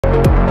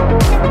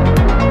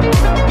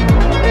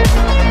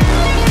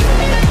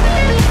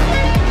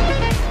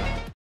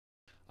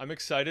I'm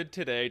excited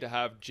today to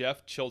have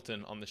Jeff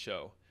Chilton on the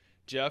show.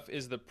 Jeff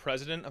is the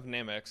president of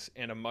Nammex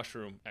and a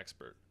mushroom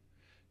expert.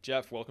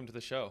 Jeff, welcome to the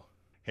show.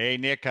 Hey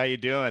Nick, how you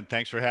doing?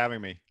 Thanks for having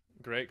me.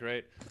 Great,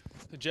 great.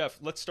 So Jeff,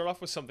 let's start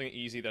off with something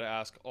easy that I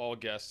ask all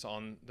guests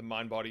on the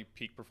Mind Body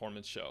Peak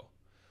Performance show.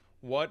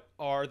 What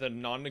are the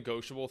non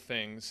negotiable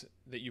things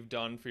that you've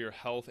done for your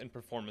health and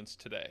performance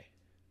today?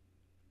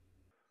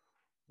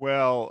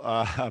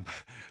 Well,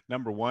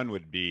 number one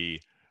would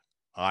be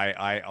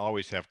I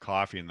always have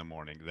coffee in the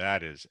morning.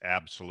 That is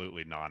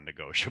absolutely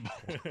non-negotiable.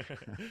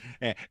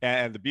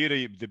 And the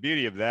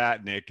beauty of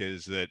that, Nick,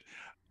 is that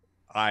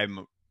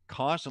I'm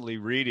constantly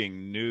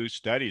reading new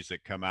studies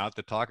that come out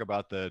that talk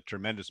about the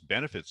tremendous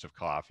benefits of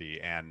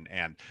coffee. And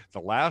the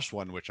last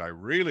one, which I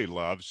really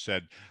love,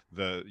 said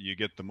the you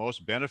get the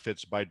most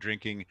benefits by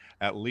drinking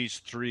at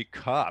least 3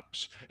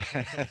 cups.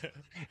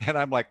 And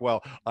I'm like,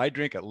 well, I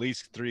drink at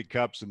least 3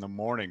 cups in the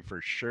morning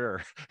for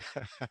sure.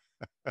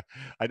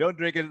 I don't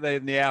drink it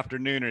in the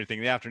afternoon or anything.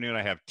 In the afternoon,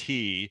 I have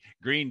tea,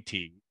 green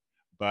tea.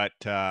 But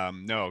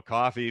no,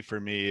 coffee for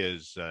me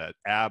is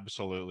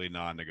absolutely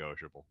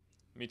non-negotiable.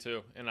 Me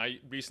too. And I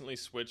recently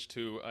switched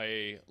to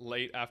a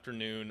late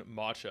afternoon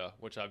matcha,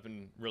 which I've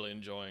been really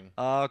enjoying.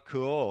 Oh,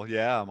 cool.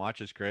 Yeah,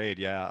 matcha's great.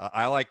 Yeah.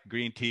 I like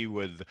green tea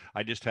with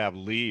I just have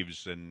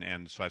leaves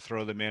and so I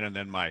throw them in and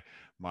then my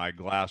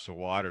glass of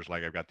water is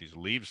like I've got these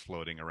leaves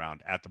floating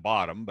around at the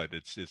bottom, but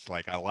it's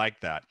like I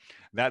like that.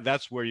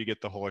 That's where you get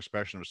the whole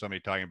expression of somebody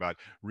talking about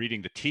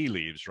reading the tea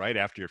leaves, right?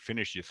 After you're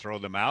finished, you throw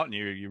them out and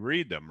you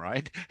read them,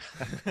 right?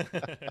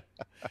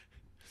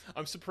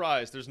 I'm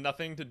surprised there's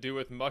nothing to do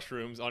with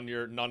mushrooms on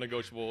your non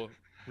negotiable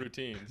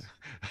routines.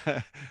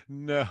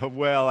 No,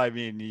 well, I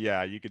mean,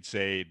 yeah, you could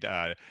say,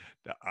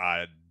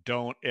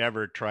 don't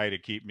ever try to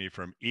keep me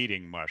from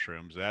eating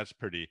mushrooms. That's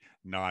pretty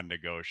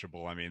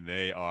non-negotiable. I mean,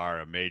 they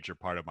are a major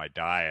part of my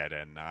diet,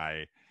 and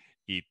I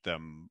eat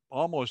them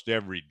almost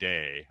every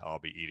day. I'll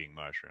be eating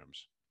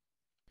mushrooms.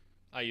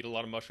 I eat a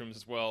lot of mushrooms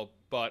as well,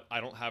 but I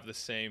don't have the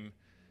same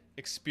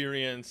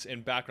experience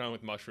and background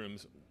with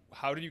mushrooms.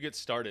 How did you get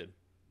started?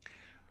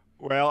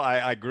 Well,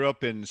 I grew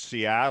up in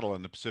Seattle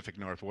in the Pacific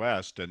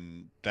Northwest,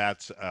 and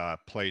that's a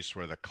place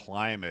where the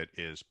climate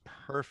is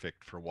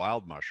perfect for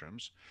wild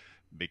mushrooms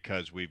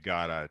because we've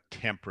got a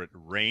temperate,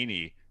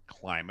 rainy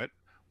climate,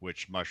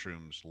 which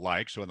mushrooms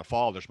like. So in the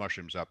fall, there's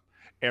mushrooms up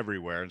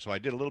everywhere. And so I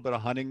did a little bit of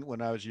hunting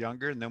when I was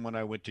younger. And then when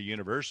I went to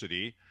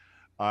university,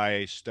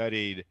 I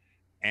studied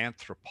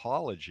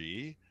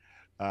anthropology,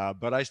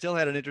 but I still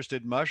had an interest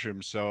in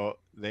mushrooms. So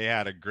they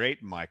had a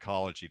great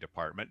mycology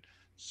department.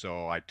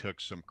 So I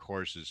took some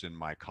courses in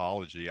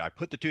mycology. I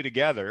put the two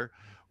together,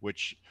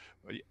 which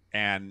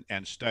and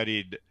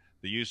studied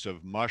the use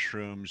of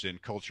mushrooms in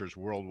cultures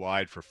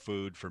worldwide for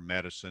food, for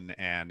medicine,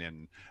 and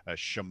in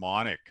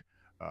shamanic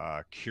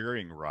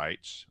curing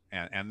rites.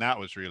 And that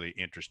was really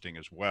interesting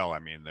as well. I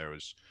mean, there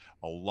was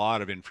a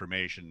lot of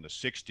information in the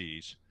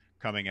 60s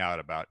coming out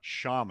about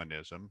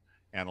shamanism,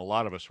 and a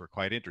lot of us were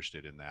quite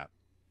interested in that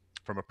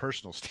from a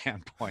personal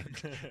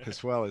standpoint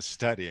as well as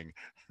studying.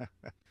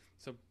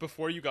 So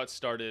before you got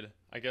started,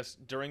 I guess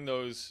during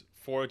those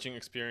foraging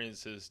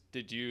experiences,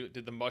 did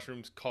the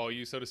mushrooms call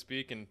you, so to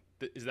speak, and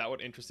is that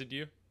what interested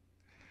you?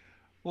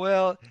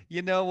 Well,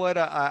 you know what?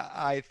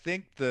 I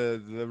think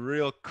the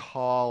real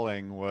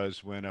calling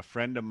was when a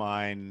friend of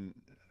mine,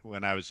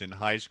 when I was in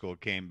high school,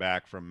 came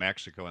back from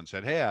Mexico and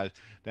said, "Hey,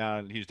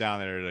 he's down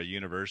there at a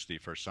university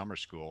for summer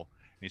school."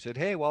 And he said,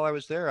 "Hey, while I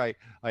was there, I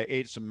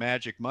ate some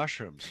magic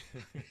mushrooms."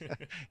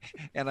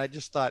 And I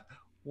just thought,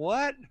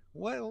 "What?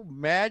 What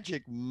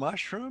magic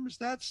mushrooms?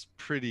 That's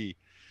pretty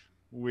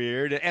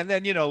weird." And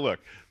then, look,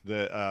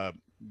 the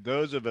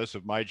those of us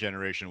of my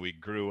generation, we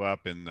grew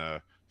up in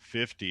the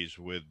 50s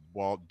with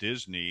Walt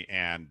Disney,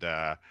 and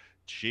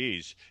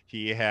geez,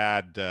 he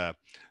had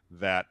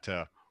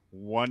that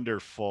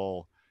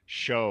wonderful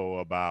show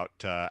about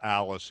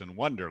Alice in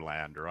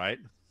Wonderland, right?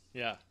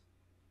 Yeah.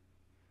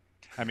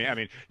 I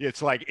mean,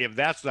 it's like if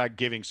that's not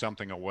giving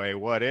something away,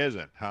 what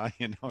isn't, huh?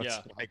 It's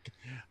Yeah. like,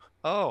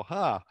 oh,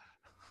 huh.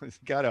 He's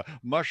got a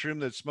mushroom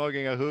that's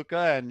smoking a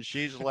hookah, and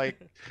she's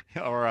like,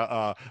 or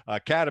a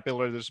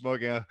caterpillar that's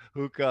smoking a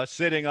hookah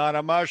sitting on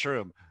a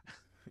mushroom.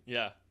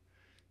 Yeah.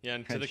 Yeah,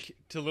 and And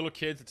to little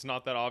kids, it's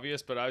not that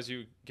obvious, but as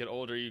you get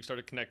older, you start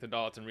to connect the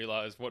dots and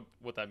realize what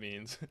that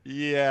means.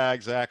 yeah,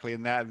 exactly.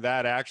 And that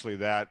actually,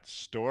 that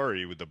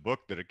story with the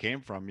book that it came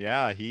from,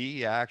 yeah,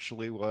 he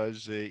actually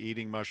was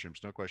eating mushrooms,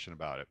 no question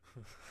about it.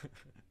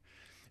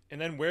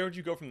 And then where would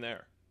you go from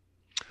there?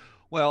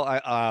 Well,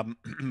 I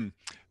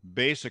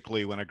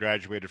basically when I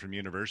graduated from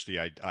university,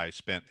 I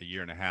spent a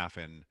year and a half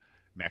in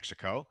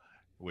Mexico,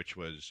 which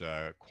was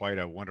quite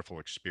a wonderful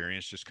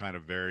experience. Just kind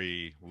of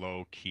very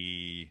low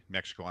key,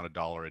 Mexico on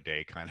 $1 a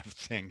day kind of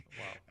thing.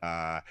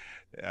 Wow.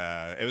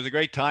 Uh, it was a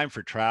great time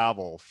for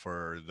travel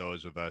for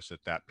those of us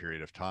at that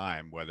period of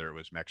time, whether it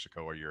was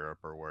Mexico or Europe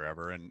or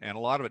wherever. And a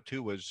lot of it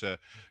too was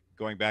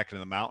going back into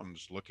the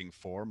mountains looking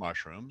for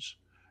mushrooms.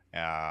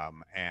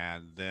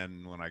 And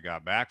then when I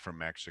got back from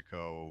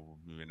Mexico,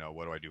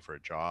 what do I do for a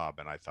job?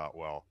 And I thought,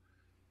 well,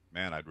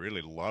 man, I'd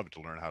really love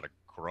to learn how to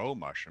grow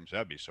mushrooms.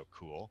 That'd be so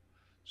cool.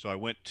 So I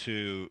went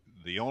to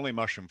the only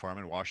mushroom farm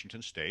in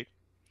Washington State,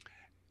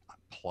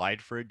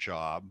 applied for a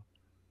job,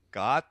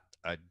 got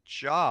a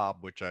job,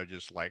 which I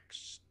just like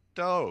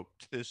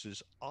stoked. This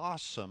is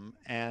awesome.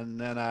 And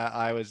then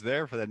I was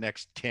there for the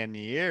next 10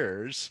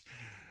 years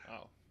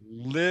Wow.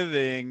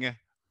 living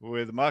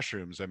with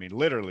mushrooms. I mean,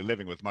 literally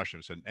living with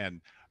mushrooms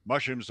and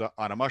mushrooms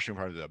on a mushroom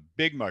farm is a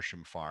big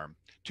mushroom farm.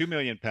 2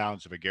 million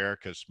pounds of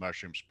agaricus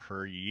mushrooms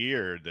per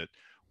year that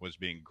was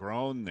being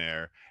grown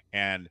there.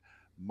 And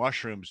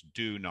mushrooms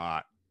do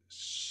not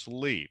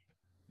sleep.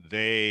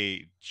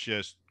 They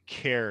just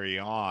carry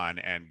on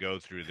and go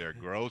through their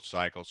growth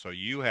cycle. So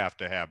you have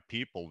to have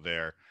people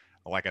there,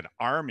 like an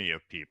army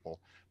of people,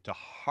 to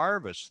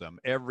harvest them.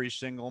 Every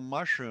single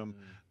mushroom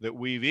Mm. that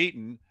we've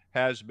eaten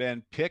has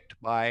been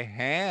picked by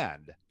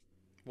hand.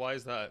 Why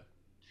is that?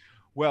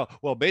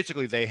 Well,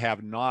 basically, they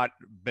have not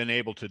been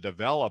able to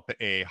develop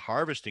a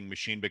harvesting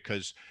machine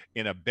because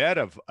in a bed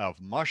of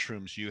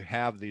mushrooms, you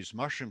have these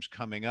mushrooms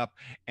coming up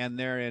and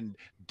they're in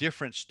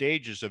different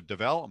stages of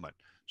development.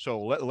 So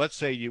let's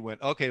say you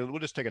went, okay, we'll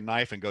just take a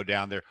knife and go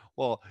down there.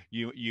 Well,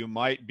 you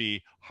might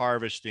be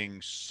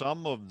harvesting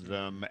some of Mm.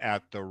 them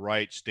at the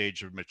right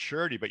stage of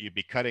maturity, but you'd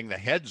be cutting the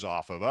heads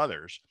off of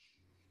others.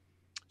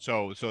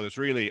 So it's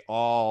really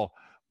all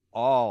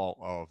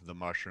of the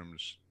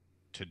mushrooms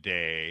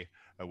today,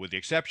 with the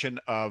exception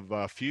of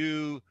a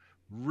few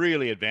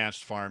really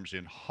advanced farms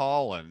in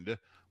Holland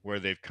where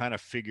they've kind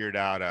of figured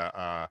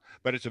out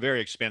but it's a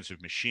very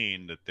expensive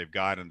machine that they've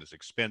got in this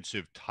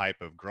expensive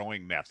type of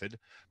growing method.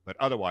 But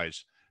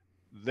otherwise,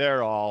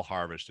 they're all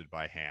harvested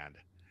by hand,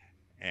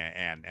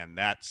 and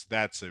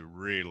that's a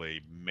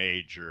really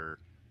major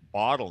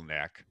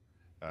bottleneck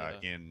Yeah.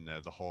 in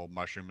the whole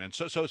mushroom. And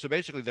so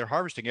basically, they're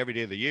harvesting every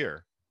day of the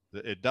year.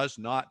 It does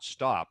not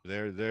stop.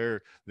 They're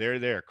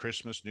there.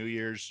 Christmas, New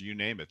Year's, you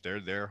name it.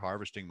 They're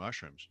harvesting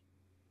mushrooms.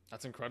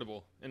 That's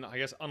incredible. And I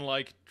guess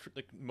unlike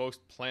like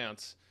most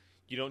plants,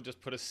 you don't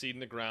just put a seed in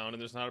the ground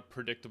and there's not a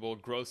predictable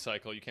growth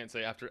cycle. You can't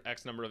say after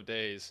X number of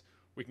days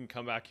we can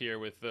come back here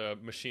with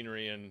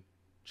machinery and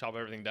chop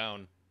everything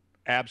down.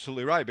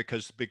 Absolutely right,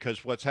 because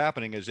what's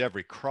happening is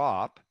every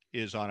crop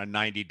is on a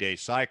 90-day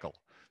cycle.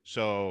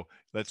 So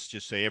let's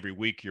just say every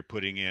week you're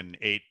putting in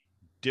 8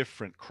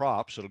 different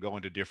crops that'll go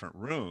into different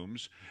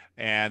rooms,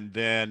 and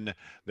then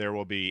there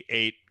will be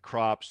 8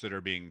 crops that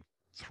are being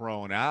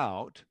thrown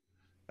out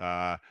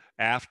uh,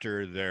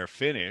 after they're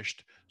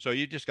finished. So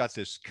you just got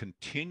this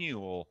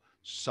continual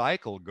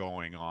cycle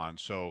going on.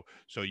 So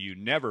you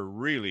never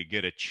really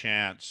get a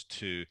chance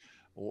to,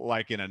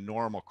 like in a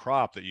normal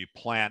crop that you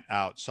plant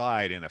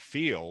outside in a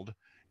field,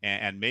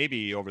 and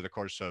maybe over the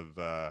course of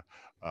a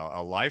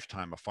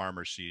lifetime, a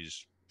farmer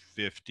sees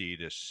 50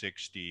 to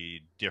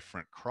 60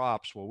 different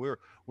crops. Well,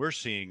 we're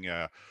seeing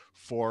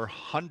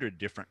 400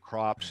 different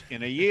crops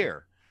in a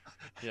year.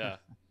 Yeah.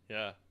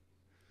 Yeah.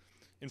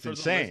 And It's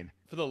insane.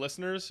 for the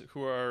listeners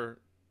who are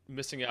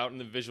missing out on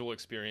the visual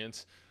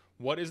experience,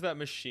 what is that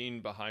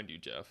machine behind you,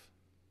 Jeff?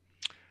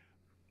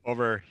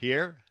 Over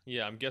here,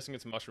 Yeah, I'm guessing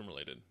it's mushroom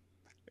related.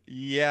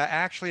 yeah,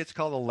 actually, it's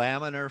called a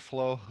laminar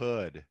flow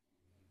hood.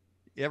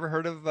 You ever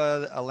heard of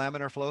a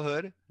laminar flow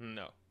hood?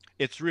 No.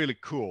 It's really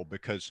cool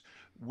because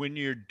when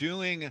you're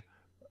doing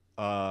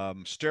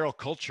sterile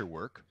culture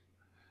work,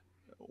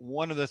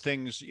 one of the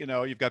things,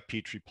 you've got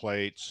petri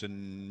plates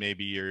and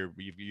maybe you're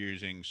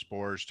using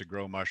spores to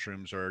grow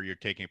mushrooms or you're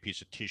taking a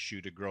piece of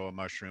tissue to grow a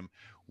mushroom.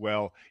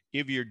 Well,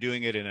 if you're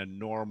doing it in a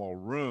normal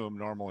room,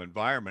 normal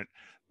environment,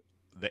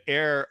 the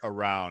air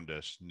around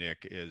us,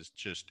 Nick, is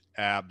just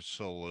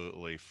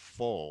absolutely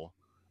full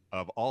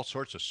of all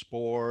sorts of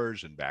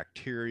spores and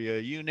bacteria,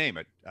 you name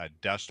it,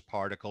 dust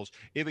particles.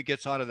 If it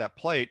gets onto that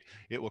plate,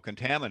 it will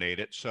contaminate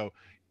it. So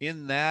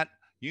in that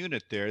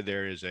unit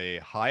there is a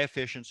high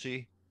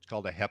efficiency, it's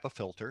called a HEPA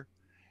filter.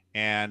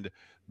 And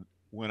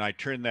when I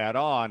turn that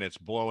on, it's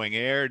blowing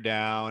air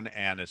down,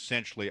 and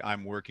essentially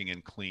I'm working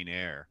in clean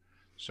air.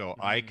 So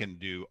I Mm. can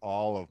do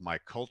all of my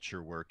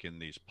culture work in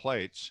these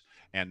plates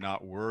and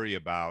not worry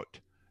about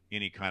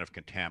any kind of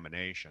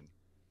contamination.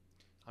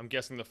 I'm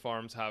guessing the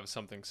farms have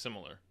something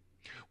similar.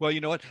 Well, you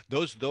know what?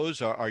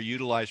 Those are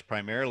utilized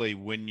primarily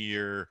when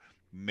you're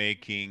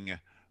making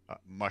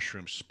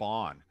mushroom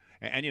spawn.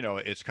 And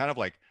it's kind of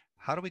like,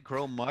 how do we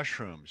grow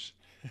mushrooms?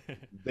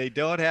 They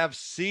don't have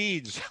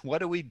seeds. What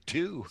do we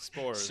do?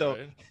 Spores, So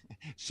right?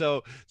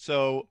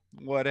 so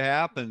what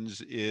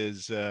happens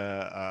is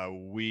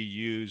we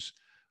use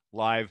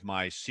live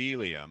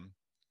mycelium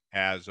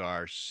as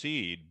our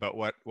seed, but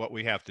what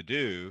we have to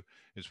do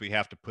is we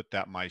have to put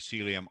that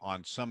mycelium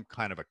on some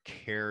kind of a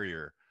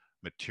carrier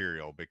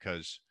material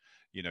because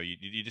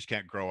you just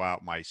can't grow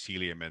out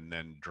mycelium and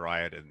then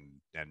dry it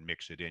and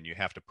mix it in. You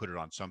have to put it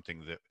on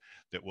something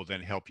that will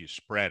then help you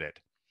spread it.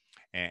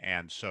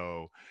 And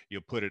so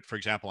you'll put it, for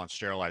example, on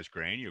sterilized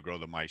grain. You'll grow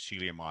the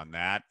mycelium on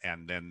that,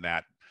 and then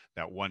that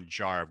one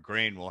jar of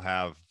grain will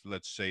have,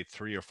 let's say,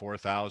 3 or 4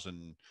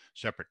 thousand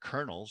separate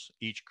kernels.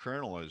 Each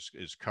kernel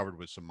is covered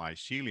with some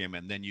mycelium,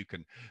 and then you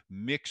can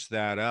mix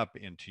that up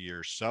into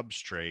your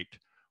substrate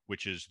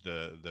which is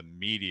the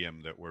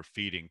medium that we're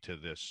feeding to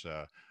this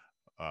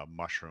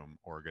mushroom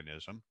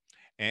organism.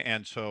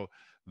 And so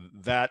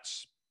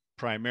that's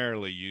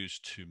primarily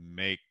used to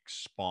make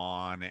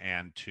spawn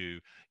and to,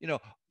 you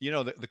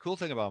know, the cool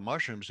thing about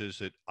mushrooms is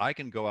that I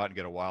can go out and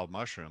get a wild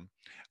mushroom.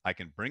 I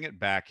can bring it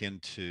back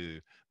into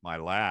my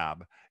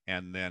lab,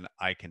 and then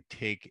I can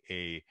take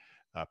a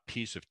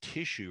piece of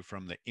tissue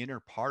from the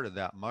inner part of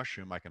that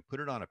mushroom. I can put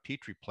it on a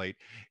petri plate.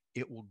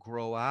 It will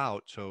grow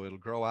out. So it'll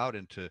grow out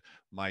into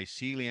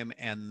mycelium.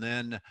 And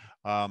then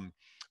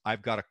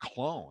I've got a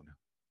clone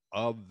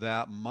of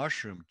that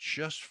mushroom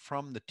just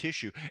from the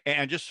tissue.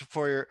 And just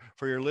for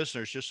your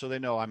listeners, just so they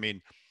know, I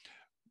mean,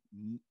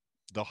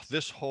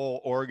 this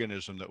whole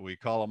organism that we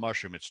call a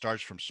mushroom, it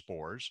starts from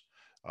spores.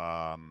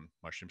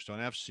 Mushrooms don't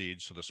have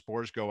seeds, so the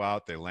spores go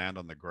out, they land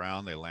on the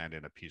ground, they land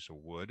in a piece of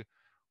wood.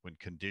 When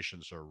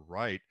conditions are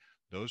right,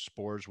 those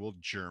spores will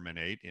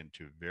germinate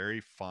into very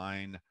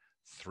fine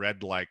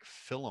thread-like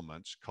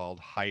filaments called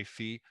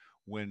hyphae.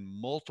 When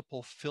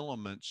multiple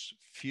filaments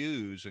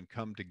fuse and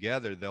come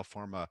together, they'll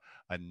form a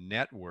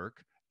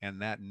network, and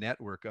that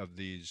network of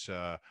these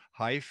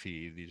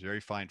hyphae, these very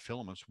fine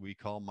filaments, we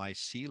call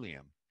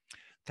mycelium.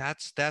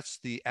 That's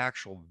the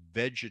actual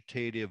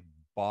vegetative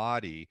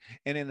body,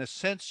 and in a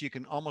sense you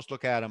can almost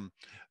look at them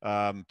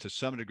to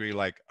some degree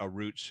like a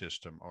root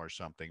system or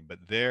something, but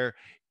they're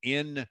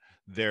in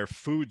their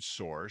food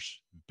source,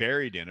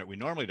 buried in it. We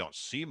normally don't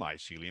see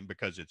mycelium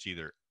because it's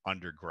either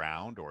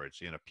underground or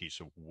it's in a piece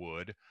of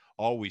wood.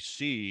 All we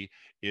see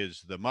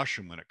is the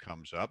mushroom when it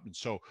comes up. And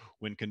so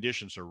when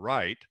conditions are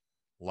right,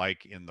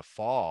 like in the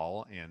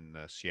fall in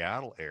the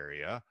Seattle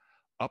area,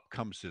 up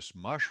comes this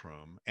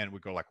mushroom, and we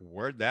go like,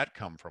 where'd that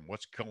come from?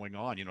 What's going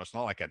on? It's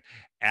not like an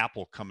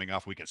apple coming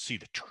off, we can see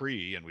the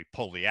tree and we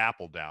pull the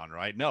apple down,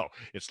 right? No,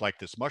 it's like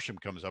this mushroom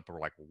comes up and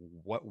we're like,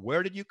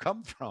 where did you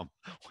come from?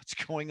 What's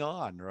going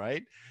on,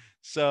 right?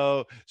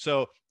 So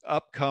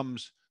up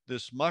comes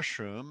this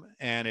mushroom,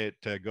 and it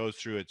goes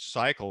through its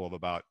cycle of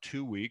about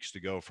 2 weeks to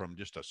go from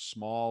just a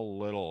small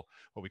little,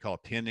 what we call a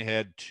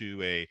pinhead,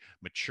 to a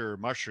mature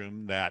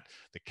mushroom that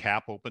the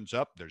cap opens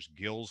up, there's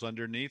gills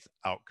underneath,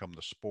 out come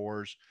the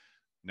spores.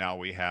 Now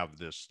we have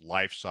this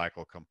life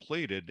cycle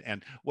completed.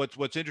 And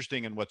what's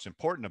interesting and what's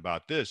important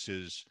about this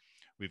is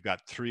we've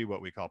got three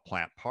what we call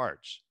plant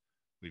parts.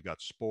 We've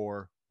got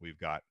spore, we've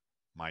got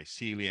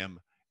mycelium,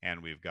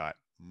 and we've got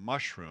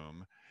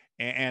mushroom.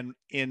 And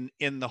in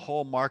the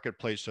whole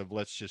marketplace of,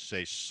 let's just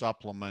say,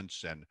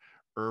 supplements and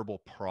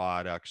herbal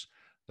products,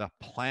 the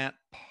plant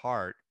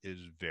part is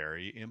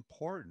very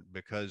important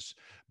because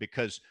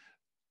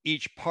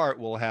each part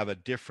will have a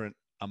different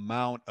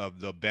amount of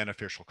the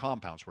beneficial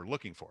compounds we're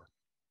looking for.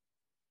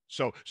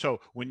 So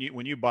when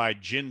you buy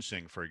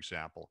ginseng, for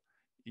example,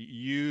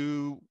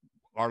 you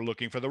are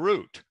looking for the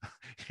root.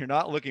 You're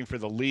not looking for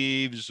the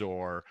leaves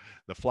or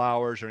the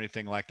flowers or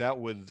anything like that.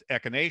 With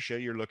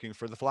echinacea, you're looking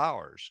for the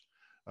flowers.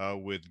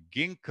 With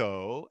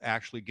ginkgo,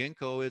 actually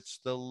ginkgo, it's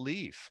the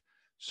leaf.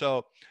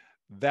 So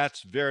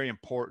that's very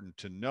important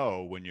to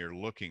know when you're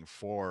looking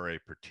for a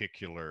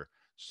particular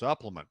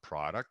supplement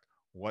product,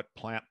 what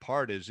plant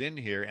part is in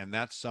here. And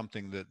that's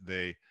something that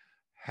they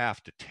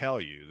have to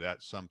tell you.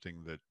 That's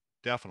something that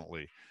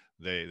definitely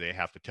they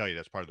have to tell you.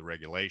 That's part of the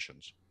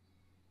regulations.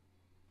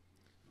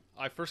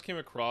 I first came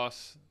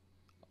across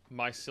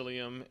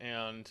mycelium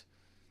and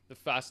the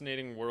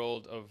fascinating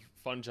world of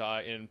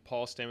fungi in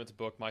Paul Stamets'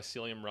 book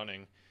Mycelium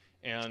Running.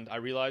 And I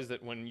realized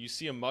that when you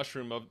see a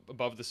mushroom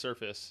above the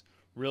surface,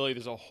 really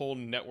there's a whole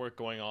network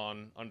going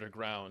on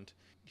underground.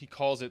 He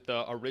calls it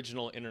the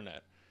original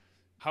internet.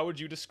 How would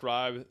you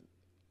describe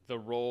the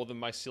role the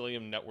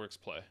mycelium networks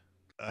play?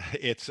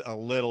 It's a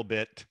little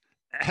bit,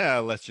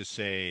 let's just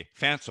say,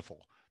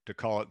 fanciful to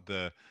call it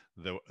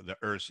the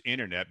Earth's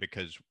internet,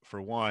 because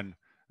for one,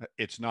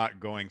 it's not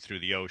going through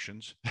the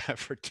oceans.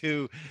 For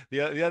two,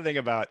 the other thing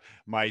about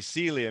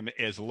mycelium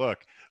is,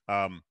 look,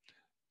 um,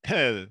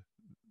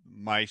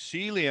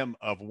 mycelium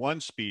of one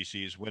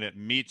species, when it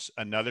meets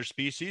another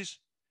species,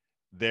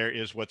 there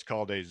is what's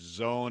called a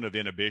zone of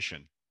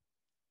inhibition.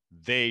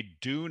 They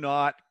do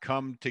not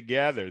come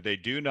together. They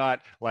do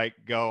not like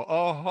go,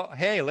 oh,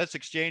 hey, let's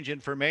exchange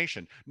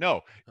information.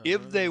 No,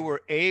 if they Uh,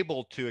 were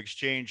able to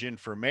exchange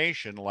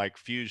information, like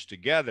fuse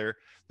together,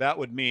 that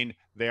would mean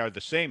they are the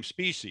same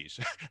species.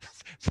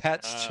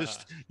 That's uh,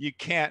 just, you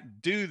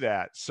can't do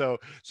that. So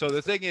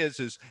the thing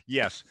is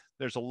yes,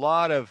 there's a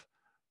lot of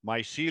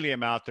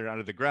mycelium out there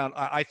under the ground.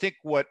 I think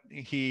what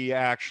he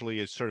actually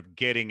is sort of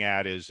getting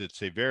at is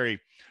it's a very,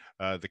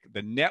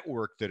 the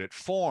network that it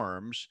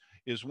forms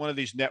is one of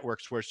these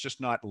networks where it's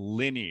just not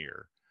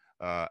linear.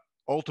 Uh,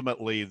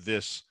 Ultimately,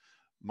 this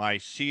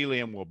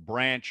mycelium will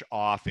branch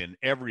off in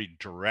every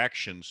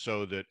direction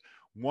so that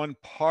one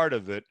part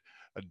of it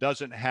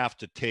doesn't have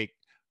to take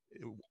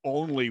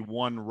only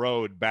one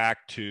road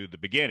back to the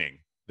beginning.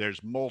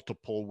 There's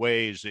multiple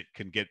ways it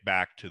can get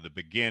back to the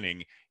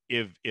beginning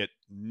if it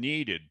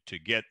needed to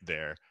get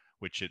there,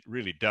 which it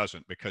really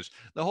doesn't, because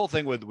the whole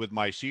thing with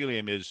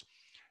mycelium is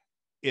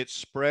it's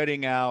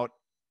spreading out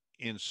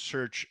in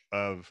search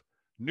of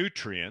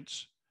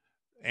nutrients.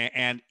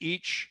 And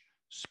each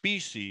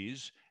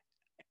species,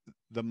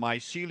 the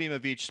mycelium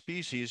of each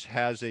species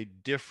has a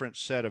different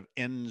set of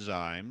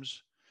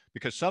enzymes,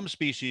 because some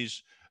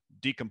species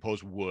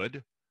decompose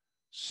wood,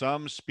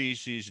 some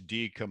species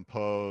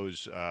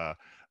decompose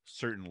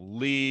certain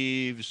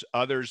leaves,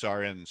 others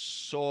are in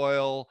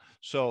soil.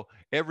 So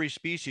every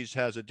species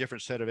has a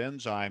different set of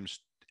enzymes.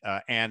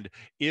 And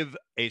if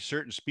a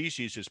certain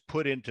species is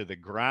put into the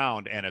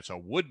ground and it's a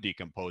wood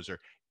decomposer,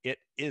 it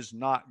is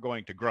not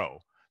going to grow.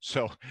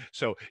 So,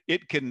 so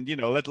it can,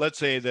 let's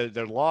say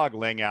the log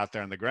laying out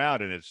there on the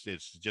ground, and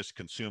it's just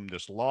consumed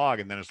this log,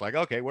 and then it's like,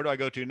 okay, where do I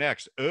go to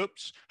next?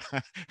 Oops,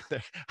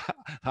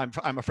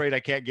 I'm afraid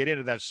I can't get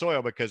into that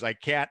soil because I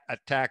can't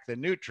attack the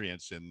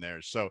nutrients in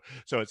there. So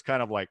it's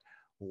kind of like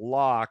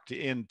locked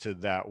into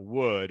that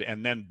wood,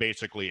 and then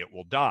basically it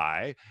will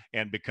die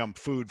and become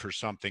food for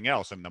something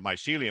else, and the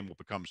mycelium will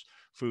becomes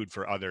food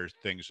for other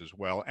things as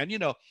well. And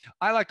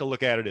I like to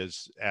look at it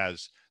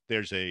as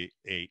there's a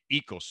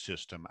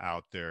ecosystem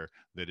out there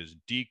that is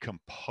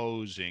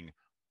decomposing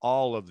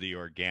all of the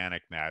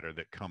organic matter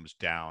that comes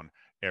down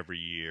every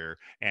year.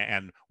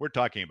 And we're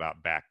talking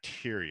about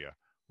bacteria,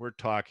 we're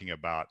talking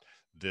about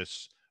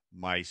this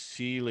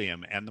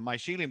mycelium, and the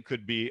mycelium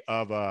could be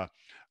of a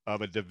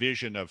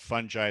division of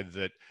fungi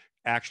that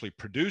actually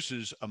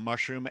produces a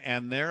mushroom.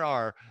 And there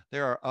are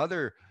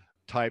other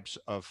types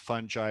of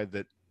fungi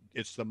that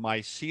it's the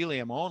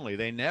mycelium only.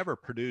 They never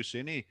produce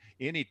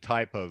any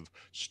type of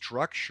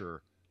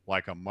structure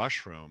like a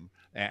mushroom.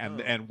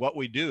 and Oh. and what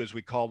we do is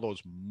we call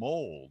those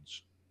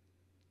molds.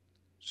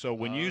 So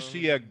when you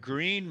see a Um.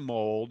 green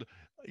mold,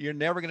 you're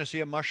never going to see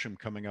a mushroom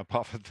coming up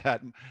off of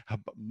that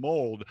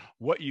mold.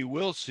 What you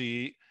will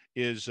see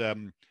is,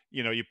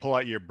 you pull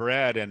out your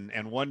bread,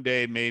 and one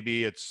day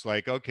maybe it's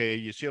like, okay,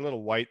 you see a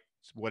little white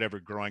whatever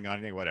growing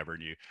on it, whatever,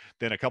 and you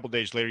then a couple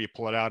days later you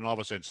pull it out, and all of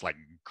a sudden it's like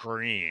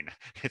green.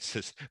 It's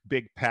this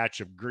big patch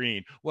of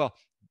green. Well,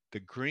 the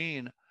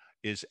green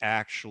is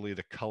actually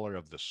the color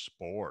of the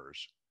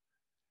spores.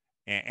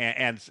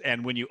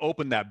 And when you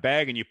open that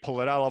bag and you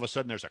pull it out, all of a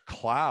sudden there's a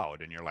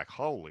cloud, and you're like,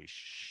 holy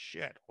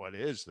shit, what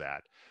is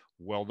that?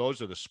 Well,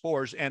 those are the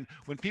spores. And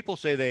when people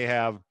say they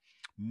have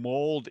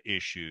mold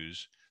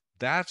issues,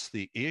 that's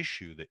the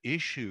issue. The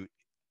issue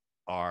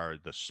are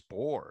the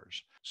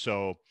spores.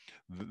 So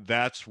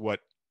that's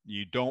what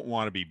you don't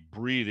want to be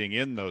breathing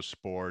in, those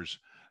spores.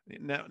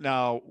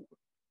 Now,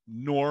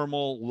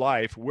 normal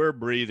life, we're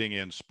breathing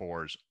in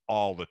spores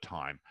all the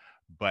time,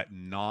 but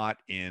not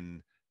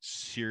in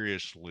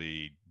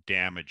seriously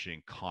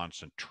damaging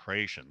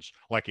concentrations.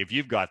 Like if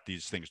you've got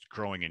these things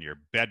growing in your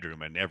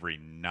bedroom and every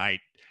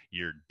night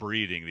you're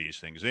breathing these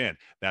things in,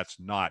 that's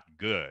not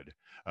good.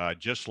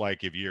 Just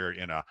like if you're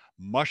in a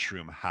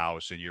mushroom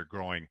house and you're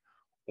growing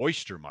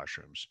oyster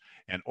mushrooms,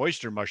 and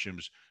oyster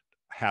mushrooms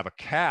have a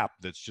cap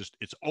that's just,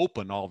 it's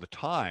open all the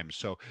time.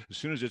 So as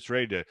soon as it's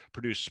ready to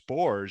produce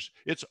spores,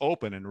 it's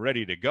open and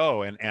ready to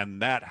go.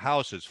 And that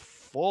house is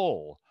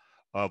full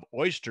of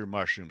oyster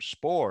mushroom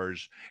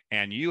spores,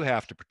 and you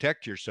have to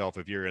protect yourself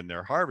if you're in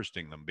there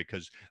harvesting them,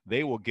 because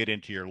they will get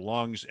into your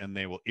lungs and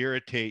they will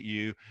irritate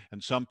you,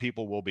 and some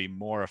people will be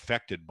more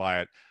affected by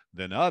it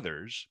than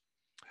others.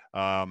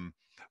 um,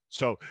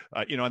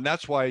 and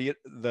that's why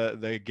the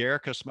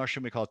agaricus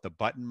mushroom, we call it the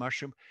button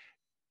mushroom.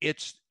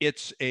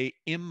 It's a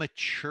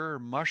immature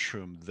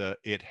mushroom.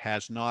 It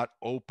has not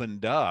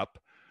opened up.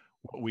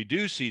 What we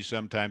do see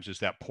sometimes is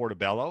that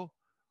portobello,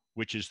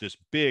 which is this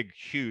big,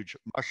 huge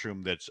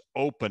mushroom that's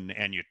open,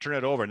 and you turn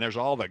it over, and there's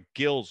all the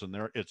gills, and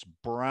it's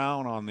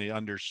brown on the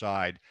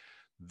underside.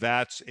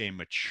 That's a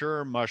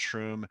mature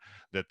mushroom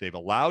that they've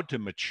allowed to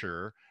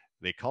mature.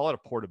 They call it a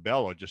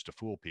portobello just to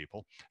fool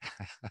people.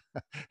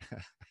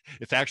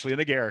 It's actually an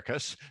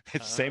agaricus.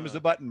 It's the same as the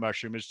Ah. button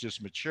mushroom. It's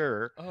just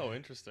mature. Oh,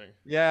 interesting.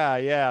 Yeah,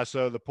 yeah.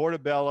 So the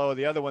portobello,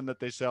 the other one that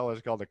they sell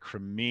is called the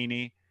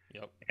cremini,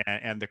 Yep.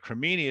 and the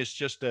cremini is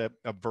just a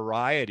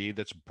variety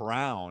that's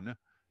brown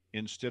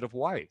instead of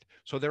white.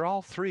 So they're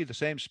all three the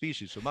same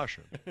species of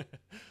mushroom.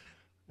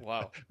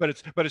 Wow. But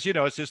it's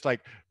it's just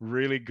like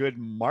really good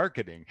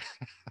marketing.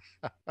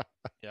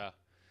 Yeah.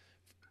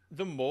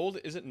 The mold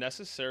isn't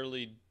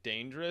necessarily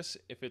dangerous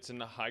if it's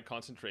in a high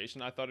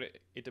concentration. I thought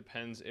it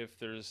depends if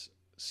there's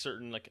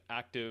certain like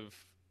active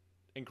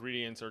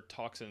ingredients or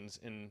toxins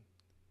in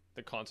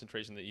the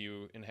concentration that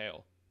you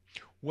inhale.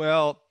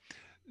 Well,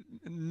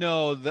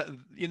 no,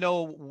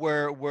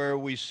 where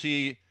we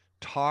see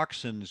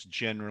toxins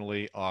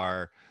generally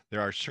are, there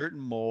are certain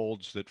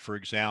molds that, for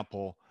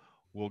example,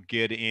 will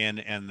get in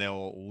and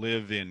they'll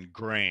live in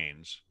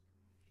grains,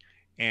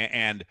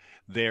 and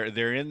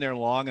they're in there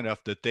long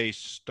enough that they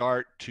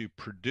start to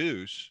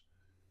produce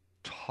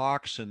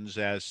toxins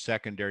as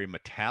secondary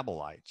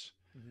metabolites.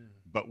 Mm.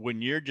 But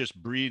when you're just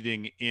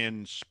breathing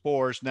in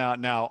spores, now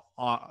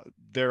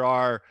there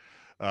are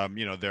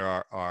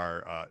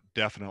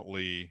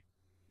definitely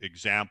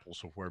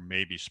examples of where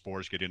maybe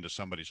spores get into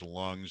somebody's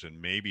lungs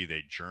and maybe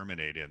they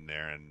germinate in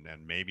there and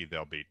maybe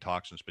there'll be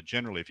toxins. But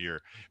generally, if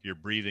you're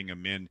breathing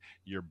them in,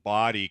 your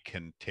body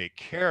can take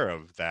care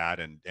of that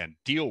and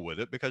deal with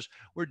it because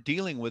we're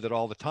dealing with it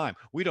all the time.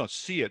 We don't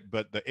see it,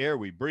 but the air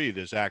we breathe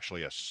is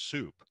actually a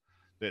soup.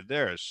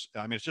 There's,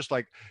 I mean, it's just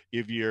like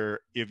if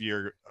you're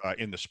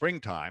in the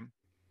springtime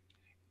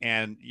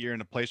and you're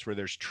in a place where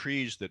there's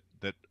trees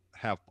that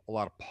have a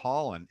lot of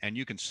pollen and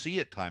you can see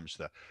at times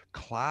the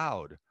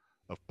cloud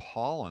of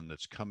pollen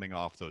that's coming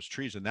off those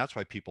trees, and that's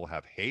why people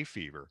have hay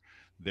fever.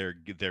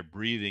 They're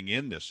breathing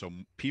in this, so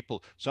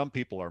some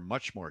people are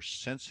much more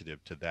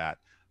sensitive to that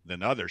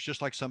than others,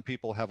 just like some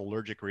people have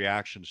allergic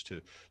reactions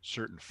to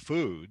certain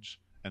foods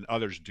and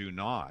others do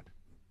not.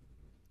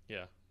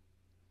 Yeah.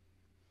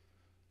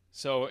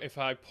 So if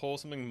I pull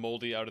something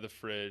moldy out of the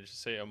fridge,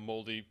 say a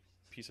moldy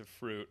piece of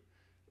fruit,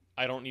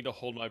 I don't need to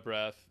hold my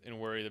breath and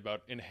worry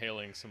about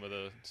inhaling some of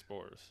the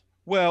spores.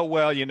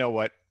 Well, you know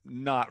what?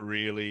 Not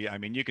really. I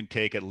mean, you can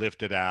take it,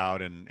 lift it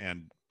out,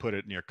 and put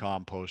it in your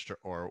compost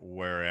or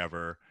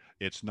wherever.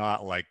 It's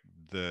not like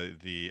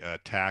the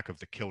attack of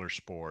the killer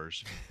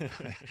spores.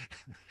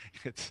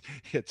 It's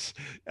it's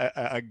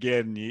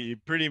again, you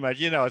pretty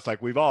much, it's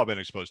like we've all been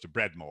exposed to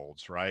bread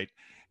molds, right?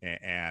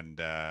 And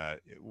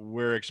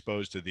we're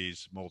exposed to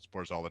these mold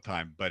spores all the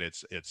time, but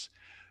it's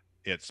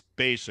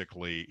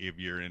basically if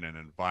you're in an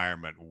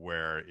environment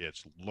where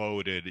it's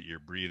loaded, you're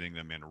breathing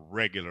them in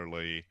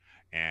regularly,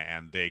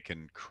 and they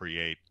can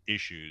create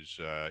issues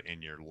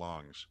in your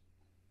lungs.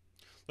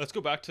 Let's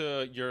go back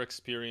to your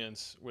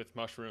experience with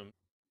mushrooms.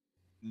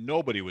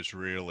 Nobody was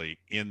really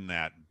in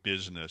that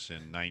business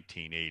in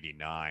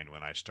 1989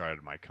 when I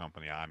started my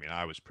company. I mean,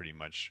 I was pretty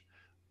much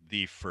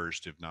the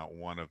first, if not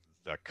one of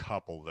the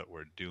couple that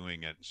were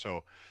doing it.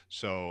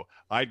 So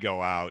I'd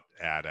go out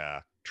at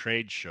a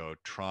trade show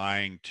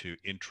trying to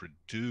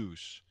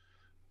introduce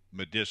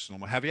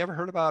medicinal. Have you ever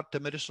heard about the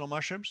medicinal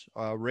mushrooms?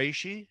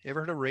 Reishi? You ever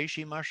heard of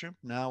reishi mushroom?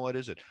 No, what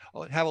is it?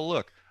 Oh, have a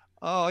look.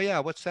 Oh yeah,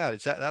 what's that?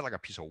 Is that like a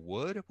piece of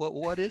wood?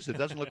 What is it? It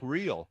doesn't look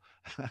real.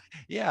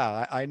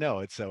 Yeah, I know.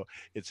 It's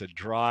a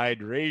dried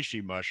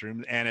reishi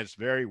mushroom and it's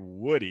very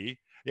woody.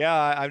 Yeah,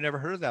 I've never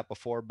heard of that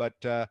before, but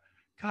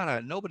kind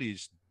of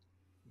nobody's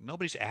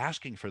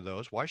asking for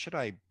those. Why should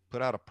I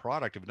put out a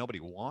product if nobody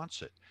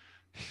wants it?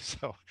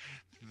 So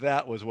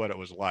that was what it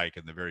was like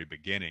in the very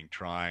beginning,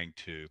 trying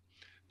to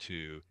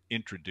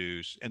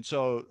introduce. And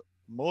so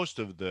most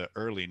of the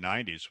early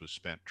 90s was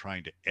spent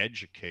trying to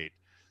educate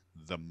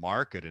the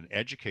market and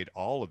educate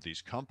all of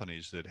these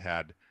companies that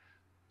had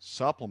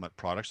supplement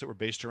products that were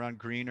based around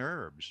green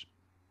herbs.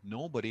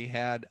 Nobody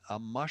had a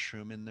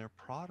mushroom in their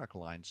product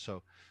line.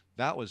 So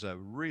that was a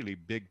really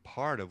big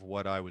part of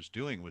what I was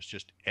doing was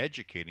just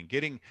educating,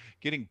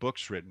 getting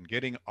books written,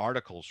 getting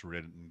articles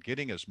written,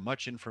 getting as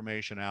much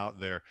information out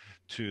there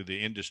to the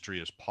industry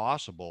as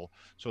possible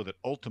so that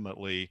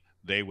ultimately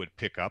they would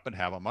pick up and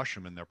have a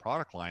mushroom in their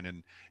product line.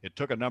 And it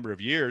took a number of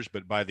years,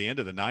 but by the end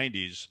of the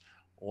 90s,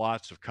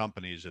 lots of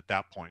companies at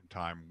that point in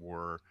time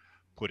were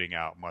putting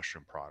out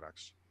mushroom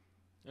products.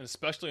 And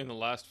especially in the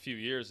last few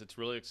years, it's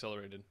really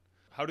accelerated.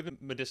 How do the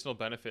medicinal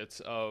benefits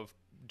of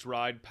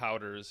dried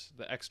powders,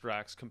 the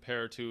extracts,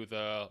 compare to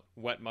the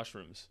wet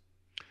mushrooms?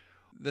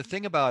 The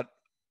thing about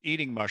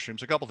eating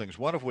mushrooms, a couple things.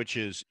 One of which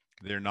is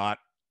they're not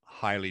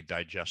highly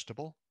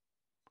digestible,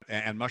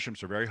 and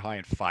mushrooms are very high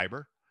in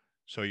fiber.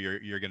 So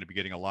you're going to be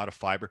getting a lot of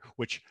fiber,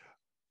 which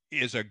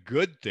is a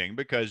good thing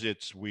because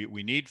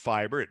we need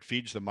fiber. It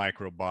feeds the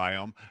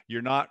microbiome.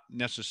 You're not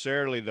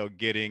necessarily though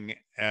getting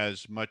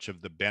as much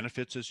of the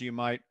benefits as you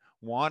might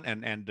want,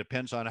 and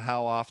depends on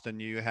how often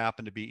you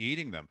happen to be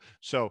eating them.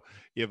 So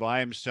if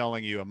I'm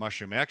selling you a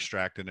mushroom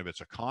extract and if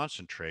it's a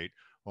concentrate,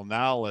 well,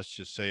 now let's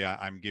just say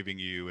I'm giving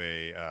you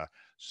a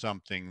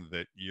something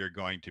that you're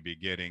going to be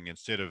getting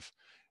instead of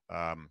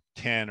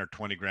 10 or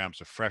 20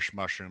 grams of fresh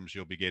mushrooms,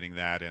 you'll be getting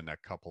that in a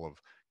couple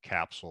of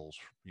capsules,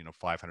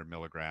 500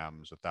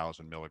 milligrams,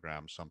 1,000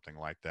 milligrams, something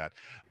like that.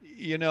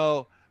 You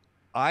know,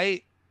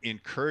 I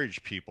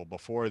encourage people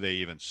before they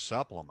even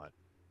supplement,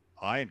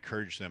 I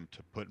encourage them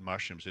to put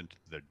mushrooms into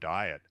their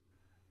diet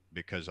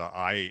because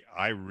I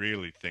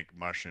really think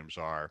mushrooms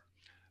are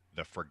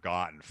the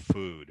forgotten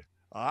food.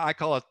 I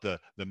call it the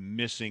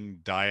missing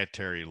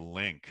dietary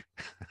link,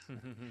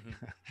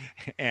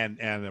 and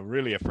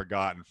really a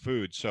forgotten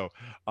food. So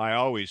I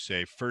always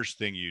say, first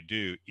thing you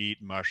do,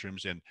 eat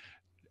mushrooms. And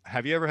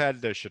have you ever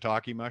had the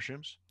shiitake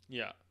mushrooms?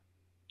 Yeah,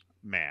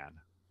 Man,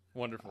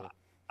 wonderful.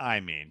 I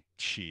mean,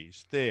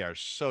 cheese. They are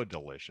so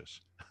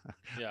delicious.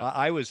 Yeah.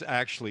 I was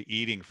actually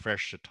eating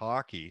fresh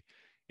shiitake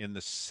in the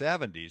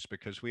 70s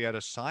because we had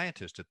a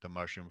scientist at the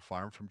mushroom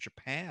farm from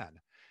Japan.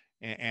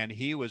 And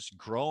he was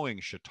growing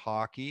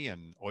shiitake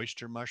and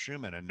oyster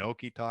mushroom and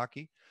enoki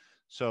taki.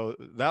 So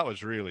that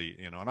was really,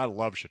 and I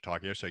love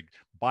shiitake. I say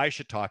buy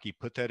shiitake,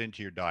 put that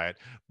into your diet.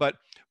 But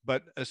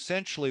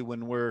essentially,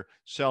 when we're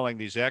selling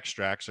these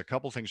extracts, a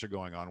couple things are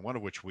going on. One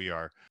of which we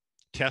are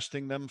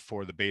testing them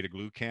for the beta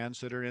glucans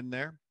that are in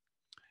there,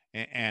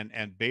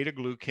 and beta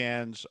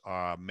glucans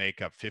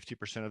make up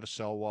 50% of the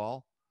cell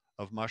wall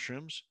of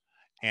mushrooms,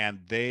 and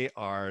they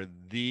are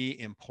the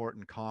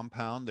important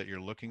compound that you're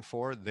looking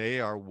for.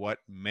 They are what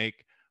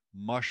make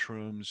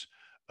mushrooms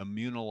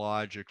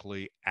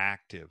immunologically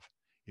active.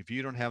 If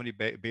you don't have any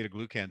beta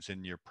glucans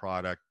in your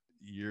product,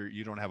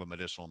 you don't have a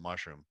medicinal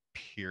mushroom,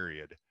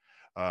 period.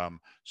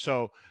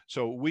 So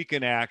we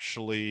can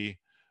actually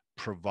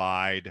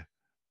provide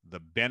the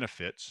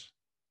benefits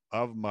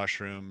of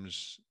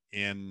mushrooms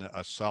in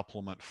a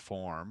supplement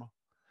form.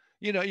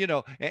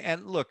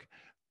 And look,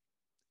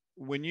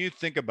 when you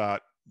think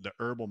about the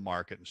herbal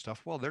market and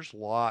stuff, well, there's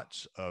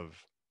lots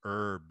of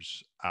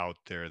herbs out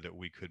there that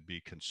we could be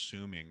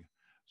consuming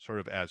sort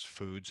of as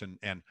foods.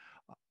 And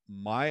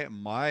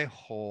my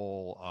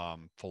whole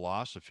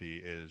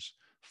philosophy is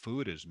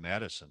food is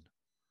medicine.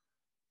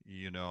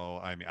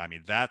 I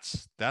mean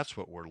that's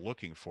what we're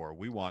looking for.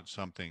 We want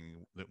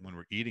something that when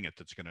we're eating it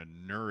that's going to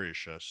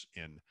nourish us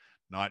in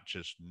not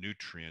just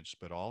nutrients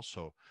but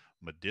also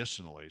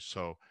medicinally.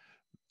 So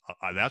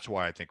that's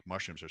why I think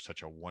mushrooms are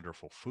such a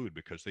wonderful food,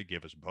 because they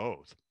give us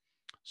both.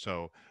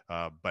 So,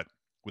 but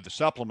with the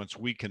supplements,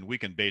 we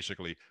can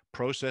basically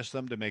process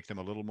them to make them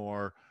a little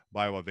more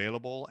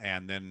bioavailable,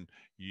 and then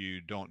you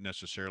don't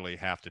necessarily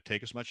have to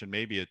take as much. And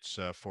maybe it's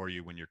for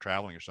you when you're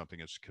traveling or something.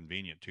 It's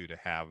convenient too to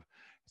have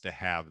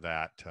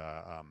that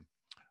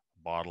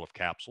bottle of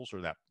capsules,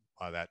 or that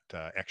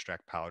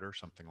extract powder,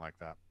 something like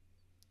that.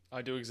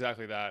 I do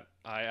exactly that.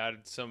 I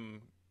added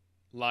some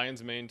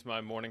lion's mane to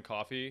my morning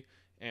coffee,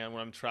 and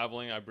when I'm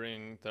traveling, I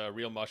bring the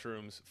Real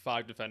Mushrooms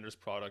Five Defenders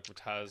product, which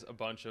has a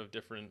bunch of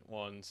different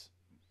ones.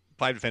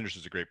 Five Defenders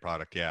is a great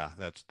product. Yeah,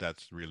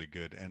 that's really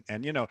good.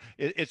 And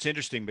it's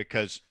interesting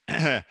because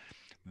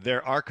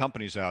there are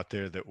companies out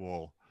there that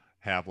will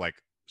have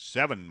like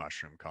seven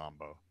mushroom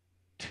combo,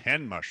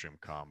 10 mushroom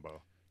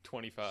combo.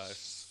 25.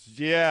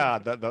 Yeah,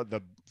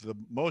 the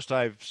most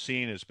I've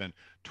seen has been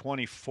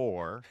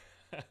 24.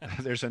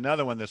 There's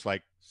another one that's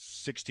like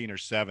 16 or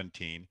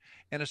 17,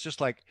 and it's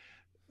just like,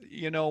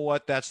 you know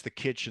what? That's the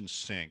kitchen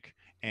sink.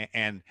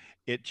 And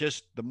it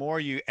just, the more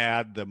you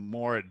add, the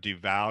more it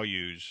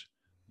devalues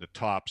the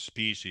top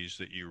species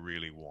that you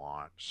really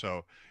want.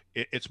 So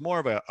it's more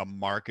of a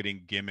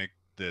marketing gimmick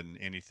than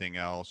anything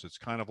else. It's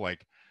kind of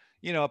like,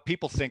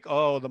 people think,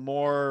 oh, the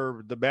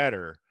more, the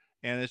better.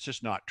 And it's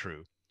just not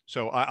true.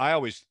 So I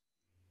always,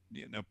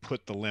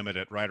 put the limit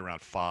at right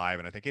around five.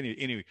 And I think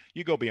any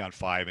you go beyond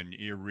five and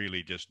you're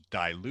really just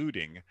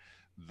diluting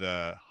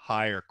the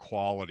higher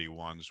quality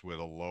ones with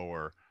a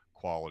lower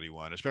quality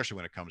one, especially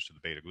when it comes to the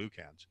beta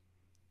glucans.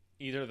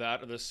 Either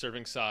that or the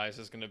serving size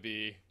is going to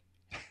be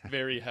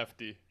very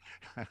hefty.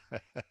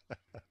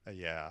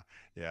 Yeah,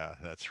 yeah,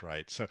 that's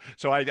right. So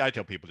I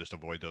tell people just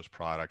avoid those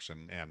products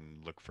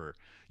and look for,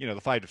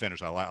 the five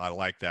defenders. I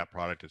like that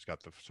product. It's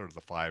got the sort of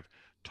the five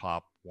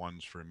top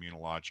ones for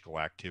immunological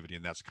activity,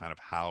 and that's kind of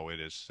how it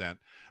is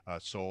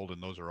sold.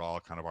 And those are all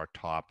kind of our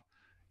top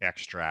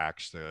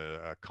extracts,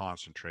 the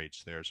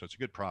concentrates there. So it's a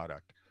good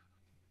product.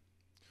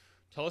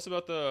 Tell us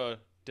about the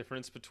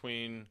difference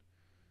between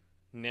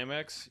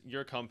Nammex,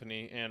 your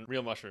company, and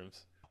Real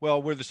Mushrooms.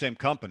 Well, we're the same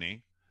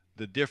company.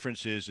 The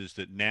difference is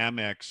that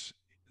Nammex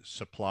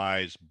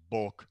supplies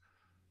bulk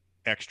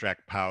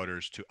extract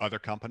powders to other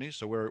companies.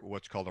 So we're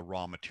what's called a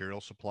raw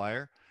material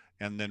supplier.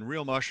 And then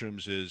Real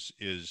Mushrooms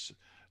is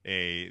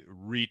a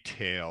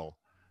retail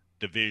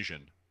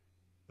division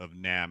of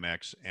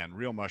Nammex, and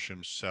Real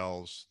Mushrooms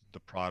sells the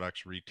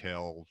products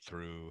retail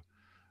through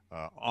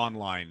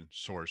online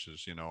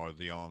sources, or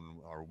the own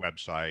our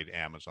website,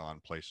 Amazon,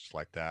 places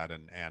like that.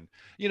 And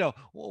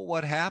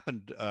what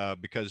happened,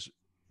 because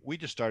we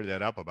just started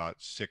that up about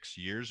 6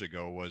 years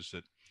ago, was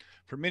that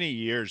for many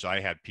years I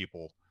had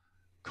people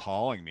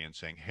calling me and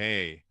saying,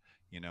 hey,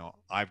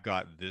 I've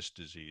got this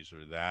disease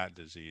or that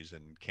disease,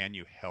 and can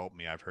you help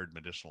me? I've heard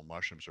medicinal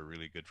mushrooms are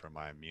really good for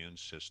my immune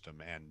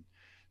system, and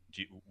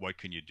what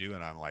can you do?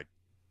 And I'm like,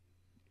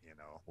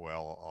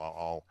 well,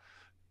 I'll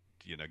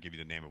give you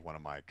the name of one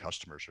of my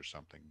customers or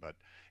something. But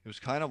it was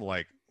kind of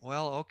like,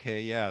 well,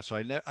 okay, yeah. So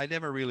I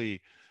never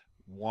really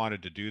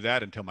wanted to do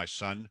that until my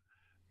son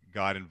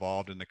got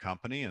involved in the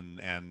company,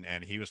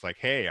 and he was like,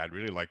 hey, I'd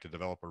really like to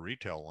develop a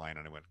retail line.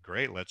 And I went,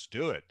 great, let's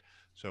do it.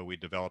 So we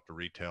developed a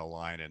retail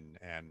line,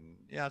 and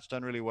yeah, it's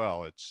done really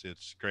well.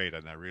 It's great,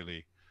 and I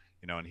really,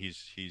 and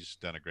he's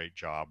done a great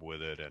job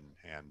with it,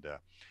 and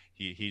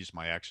he's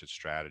my exit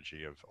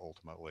strategy of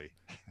ultimately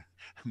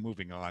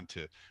moving on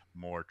to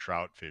more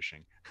trout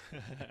fishing.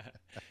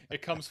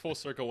 It comes full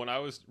circle. When I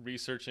was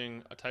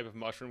researching a type of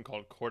mushroom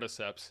called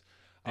cordyceps,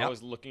 I Yep.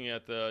 was looking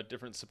at the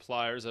different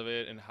suppliers of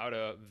it and how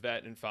to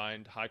vet and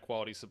find high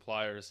quality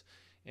suppliers.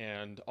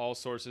 And all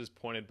sources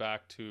pointed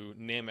back to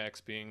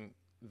Namex being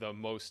the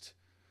most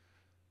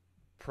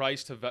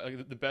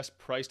the best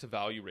price to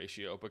value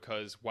ratio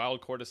because wild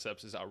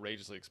cordyceps is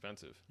outrageously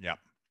expensive. Yep.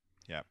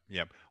 Yep.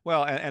 Yep.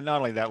 Well, and not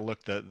only that,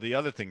 look, the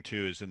other thing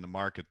too is in the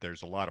market,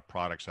 there's a lot of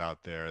products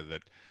out there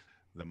that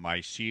the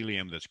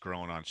mycelium that's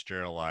grown on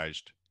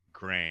sterilized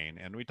grain,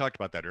 and we talked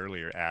about that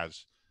earlier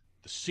as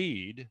the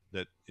seed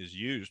that is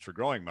used for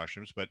growing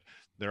mushrooms, but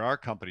there are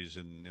companies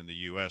in the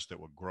US that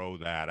will grow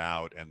that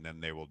out and then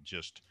they will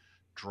just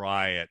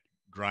dry it,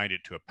 grind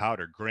it to a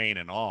powder, grain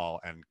and all,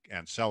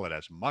 and sell it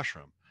as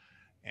mushroom.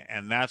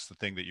 And that's the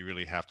thing that you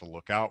really have to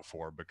look out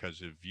for,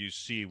 because if you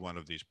see one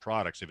of these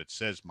products, if it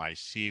says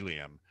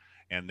mycelium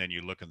and then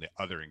you look in the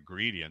other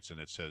ingredients and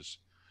it says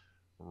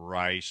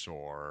rice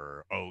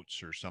or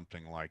oats or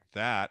something like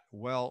that,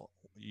 well,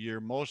 you're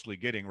mostly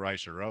getting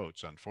rice or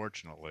oats,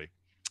 unfortunately.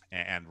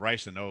 And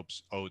rice and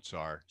oats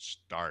are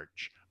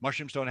starch.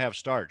 Mushrooms don't have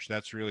starch.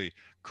 That's really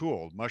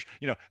cool.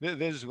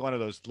 This is one of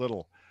those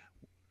little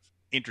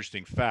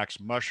interesting facts.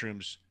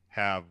 Mushrooms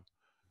have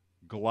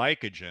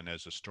glycogen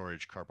as a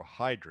storage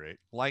carbohydrate,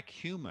 like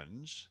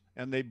humans,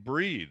 and they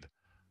breathe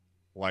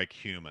like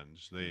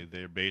humans. Hmm.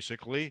 They're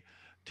basically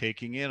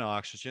taking in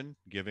oxygen,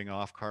 giving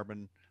off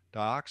carbon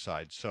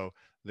dioxide. So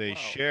they Wow.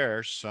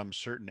 share some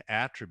certain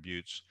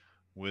attributes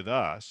with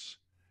us,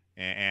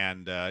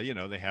 and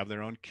they have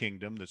their own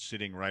kingdom that's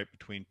sitting right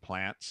between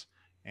plants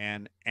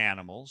and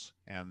animals,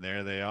 and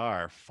there they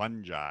are,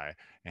 fungi.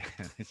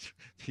 And it's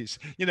these,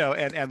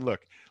 and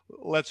look,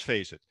 let's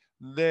face it,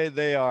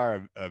 they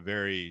are a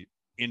very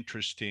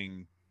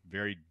interesting,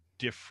 very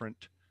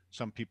different.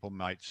 Some people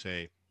might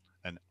say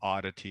an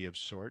oddity of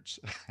sorts.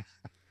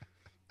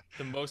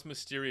 The most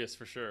mysterious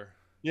for sure.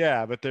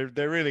 Yeah, but they're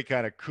really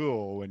kind of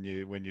cool when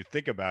you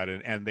think about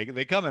it, and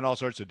they come in all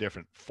sorts of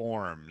different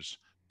forms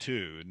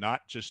too,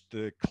 not just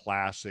the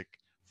classic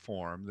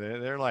form.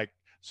 They're like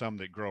some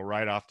that grow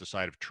right off the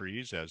side of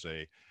trees as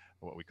a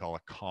what we call a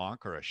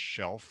conch or a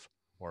shelf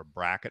or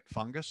bracket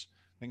fungus,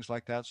 things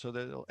like that.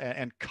 So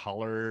and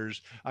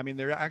colors. I mean,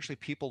 there are actually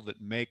people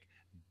that make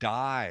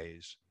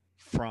dyes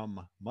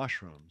from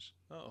mushrooms.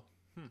 Oh.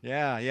 Hmm.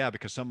 Yeah, yeah,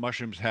 because some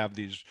mushrooms have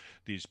these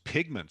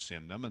pigments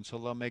in them, and so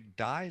they'll make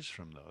dyes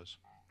from those.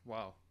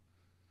 Wow.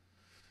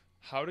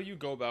 How do you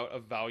go about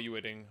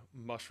evaluating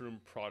mushroom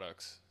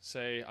products?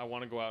 Say I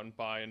want to go out and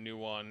buy a new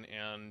one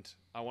and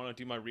I want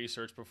to do my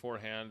research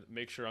beforehand,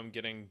 make sure I'm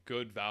getting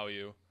good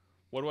value.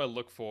 What do I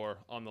look for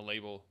on the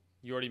label?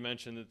 You already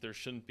mentioned that there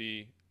shouldn't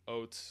be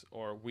oats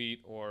or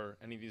wheat or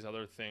any of these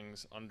other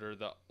things under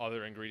the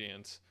other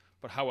ingredients,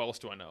 but how else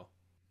do I know?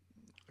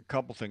 A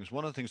couple things.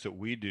 One of the things that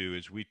we do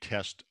is we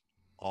test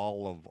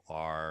all of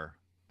our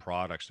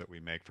products that we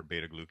make for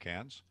beta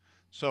glucans.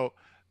 So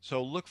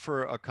so look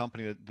for a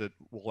company that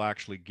will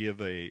actually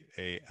give a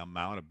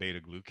amount of beta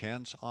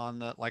glucans on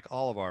the, like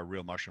all of our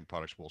real mushroom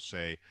products will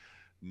say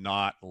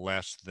not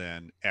less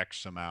than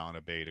X amount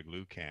of beta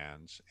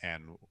glucans,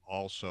 and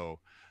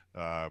also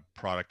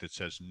product that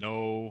says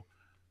no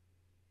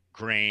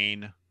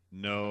grain,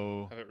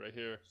 no Have it right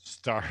here.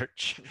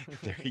 starch.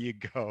 There you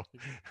go.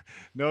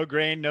 No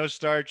grain, no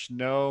starch,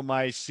 no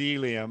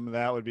mycelium.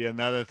 That would be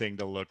another thing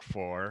to look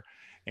for.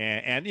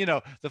 And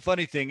the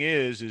funny thing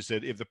is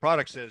that if the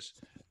product says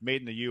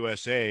made in the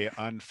USA,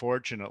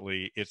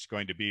 unfortunately, it's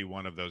going to be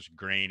one of those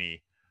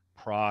grainy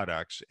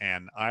products.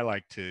 And I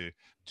like to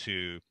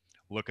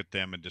look at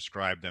them and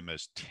describe them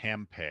as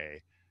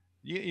tempeh.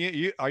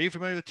 Are you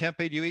familiar with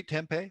tempeh? Do you eat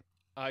tempeh?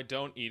 I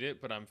don't eat it,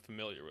 but I'm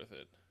familiar with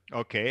it.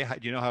 Okay.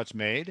 Do you know how it's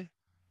made?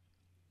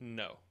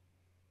 No.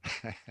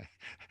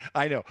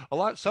 I know a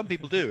lot. Some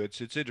people do. It's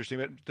interesting.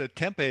 But the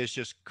tempeh is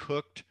just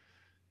cooked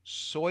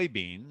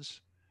soybeans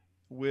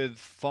with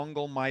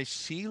fungal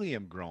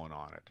mycelium growing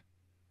on it.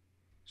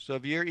 So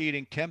if you're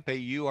eating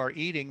tempeh, you are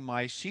eating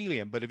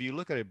mycelium. But if you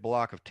look at a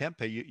block of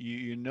tempeh,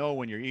 you know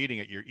when you're eating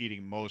it, you're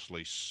eating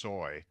mostly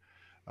soy.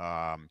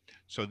 Um,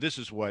 so this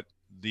is what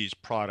these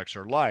products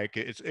are like.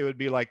 It would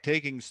be like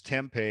taking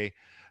tempeh,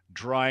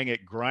 drying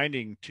it,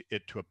 grinding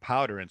it to a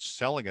powder, and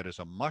selling it as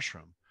a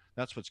mushroom.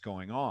 That's what's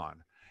going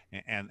on.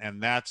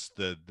 And that's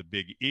the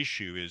big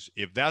issue is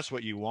if that's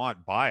what you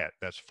want, buy it.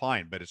 That's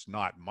fine, but it's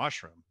not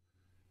mushroom.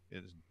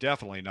 It's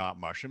definitely not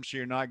mushroom. So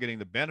you're not getting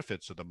the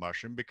benefits of the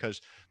mushroom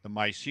because the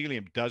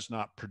mycelium does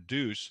not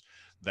produce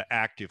the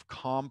active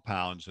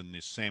compounds in the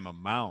same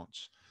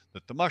amounts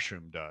that the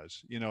mushroom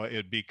does.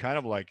 It'd be kind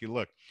of like, you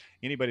look,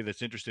 anybody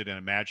that's interested in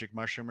a magic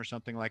mushroom or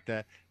something like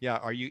that, yeah,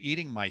 are you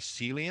eating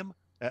mycelium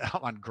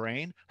on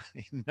grain?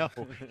 No,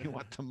 you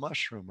want the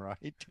mushroom,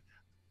 right?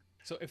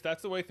 So if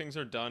that's the way things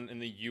are done in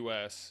the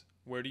US,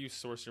 where do you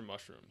source your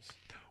mushrooms?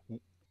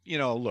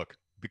 Look,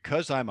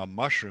 because I'm a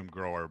mushroom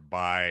grower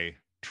by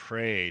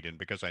trade and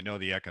because I know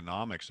the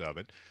economics of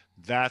it,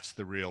 that's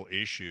the real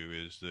issue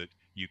is that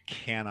you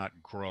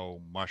cannot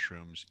grow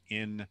mushrooms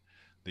in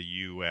the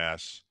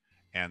US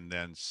and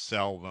then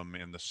sell them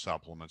in the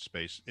supplement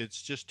space.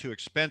 It's just too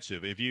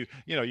expensive. If you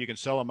can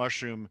sell a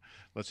mushroom,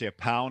 let's say a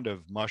pound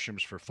of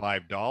mushrooms for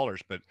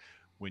 $5, but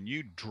when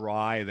you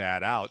dry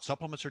that out,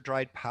 supplements are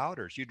dried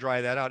powders. You dry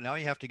that out, now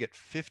you have to get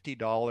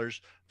 $50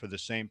 for the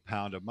same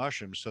pound of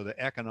mushrooms. So the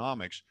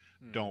economics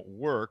Hmm. don't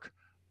work.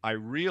 I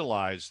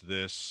realized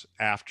this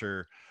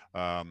after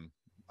um,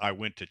 I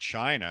went to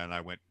China and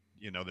I went,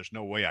 there's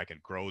no way I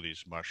could grow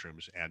these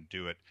mushrooms and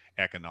do it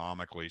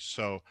economically.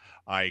 So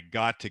I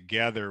got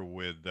together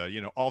with,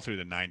 all through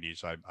the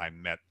 90s, I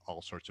met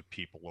all sorts of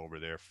people over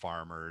there,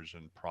 farmers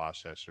and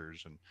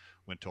processors, and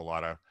went to a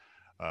lot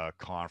of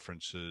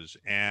conferences.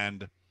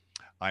 And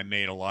I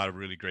made a lot of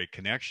really great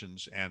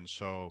connections. And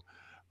so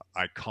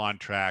I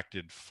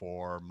contracted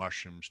for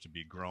mushrooms to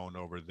be grown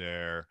over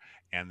there.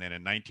 And then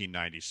in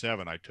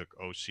 1997, I took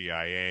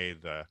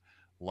OCIA, the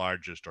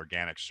largest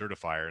organic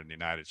certifier in the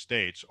United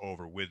States,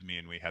 over with me.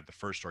 And we had the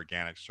first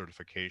organic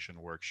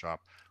certification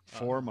workshop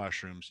for Oh.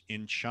 mushrooms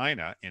in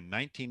China in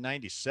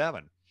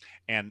 1997.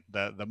 And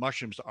the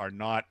mushrooms are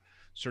not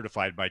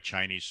certified by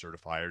Chinese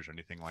certifiers or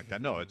anything like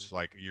that. No, it's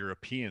like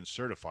European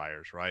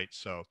certifiers, right?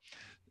 So,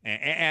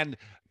 and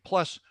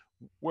plus,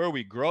 where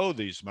we grow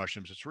these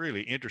mushrooms, it's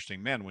really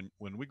interesting, man.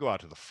 When we go out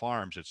to the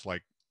farms, it's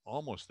like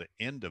almost the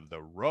end of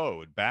the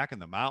road back in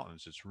the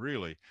mountains. It's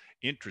really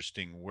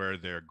interesting where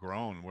they're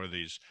grown, where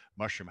these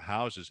mushroom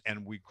houses,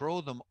 and we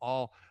grow them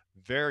all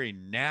very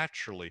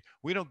naturally.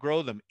 We don't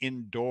grow them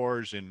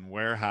indoors in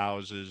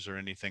warehouses or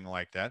anything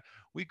like that.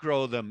 We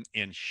grow them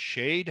in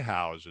shade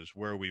houses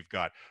where we've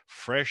got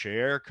fresh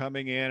air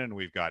coming in, and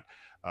we've got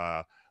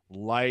uh,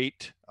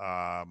 light.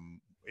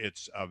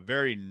 It's a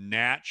very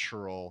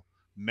natural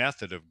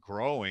method of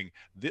growing.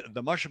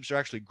 The mushrooms are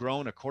actually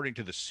grown according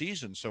to the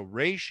season. So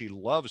reishi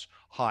loves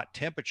hot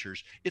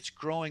temperatures. It's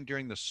growing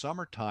during the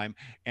summertime,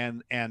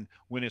 and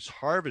when it's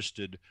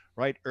harvested,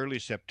 right, early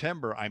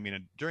September, I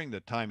mean, during the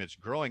time it's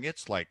growing,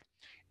 it's like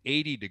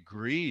 80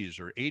 degrees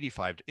or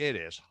 85. It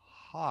is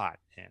hot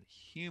and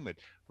humid.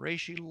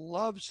 Reishi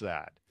loves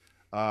that.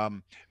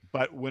 Um,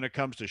 but when it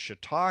comes to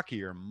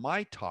shiitake or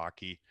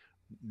maitake,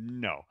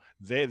 no,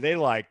 they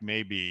like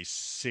maybe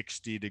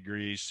 60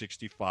 degrees,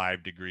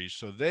 65 degrees.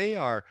 So they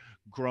are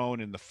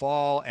grown in the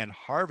fall and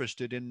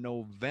harvested in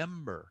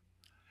November.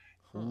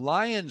 Huh.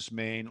 Lion's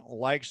mane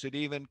likes it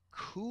even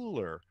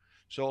cooler.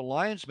 So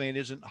lion's mane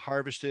isn't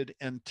harvested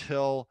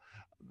until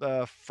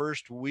the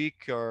first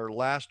week or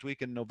last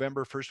week in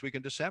November, first week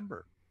in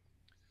December.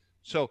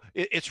 So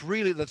it's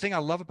really the thing I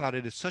love about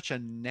it is such a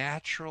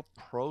natural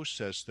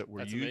process that we're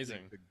That's using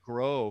amazing. to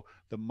grow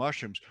the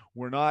mushrooms.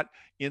 We're not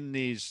in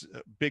these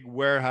big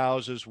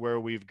warehouses where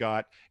we've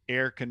got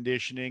air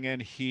conditioning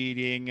and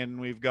heating, and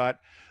we've got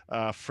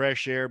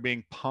fresh air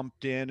being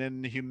pumped in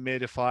and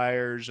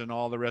humidifiers and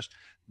all the rest.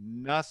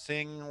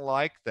 Nothing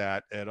like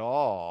that at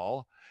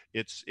all.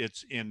 It's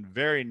in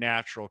very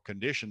natural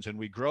conditions, and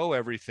we grow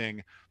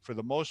everything for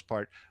the most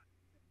part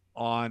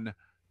on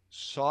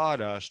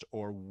sawdust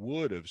or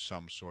wood of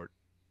some sort.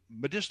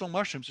 Medicinal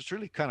mushrooms, it's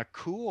really kind of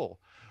cool.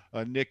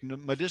 Nick,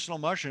 medicinal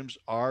mushrooms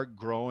are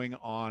growing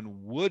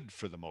on wood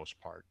for the most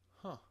part.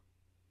 Huh.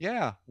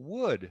 Yeah,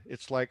 wood.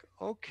 It's like,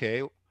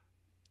 okay,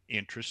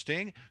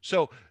 interesting.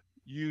 So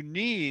you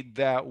need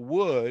that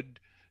wood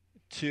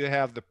to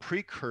have the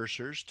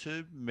precursors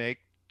to make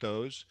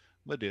those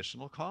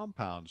medicinal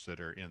compounds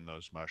that are in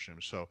those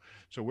mushrooms. So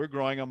we're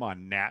growing them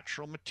on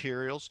natural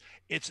materials.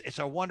 It's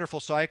a wonderful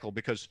cycle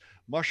because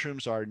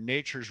mushrooms are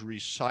nature's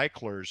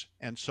recyclers.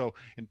 And so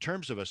in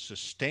terms of a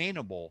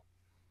sustainable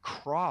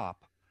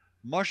crop,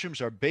 mushrooms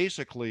are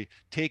basically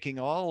taking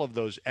all of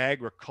those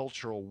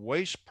agricultural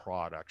waste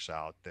products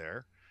out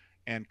there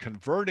and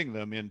converting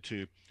them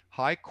into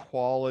high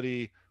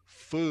quality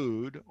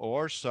food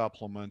or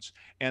supplements.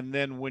 And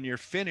then when you're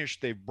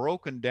finished, they've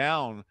broken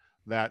down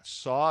that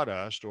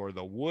sawdust or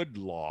the wood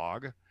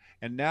log,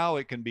 and now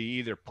it can be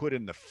either put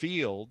in the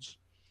fields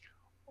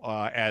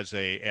as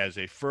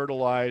a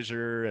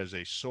fertilizer, as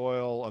a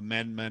soil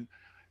amendment.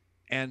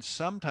 And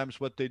sometimes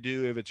what they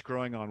do if it's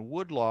growing on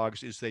wood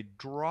logs is they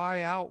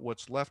dry out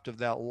what's left of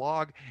that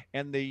log,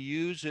 and they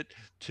use it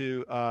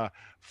to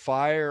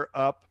fire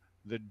up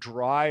the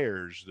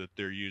dryers that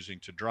they're using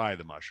to dry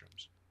the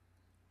mushrooms.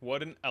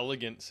 What an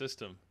elegant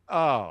system.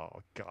 Oh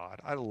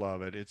God, I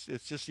love it. It's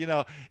just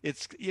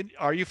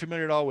are you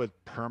familiar at all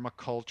with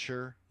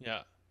permaculture?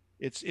 Yeah.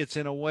 It's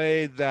in a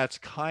way that's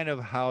kind of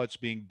how it's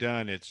being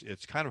done. It's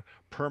kind of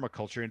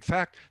permaculture. In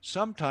fact,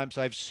 sometimes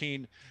I've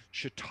seen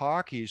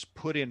shiitakes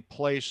put in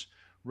place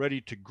ready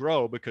to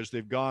grow because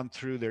they've gone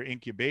through their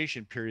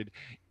incubation period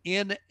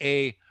in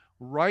a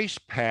rice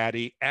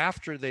paddy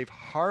after they've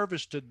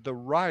harvested the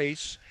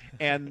rice,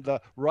 and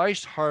the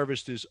rice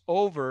harvest is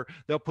over.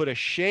 They'll put a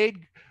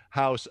shade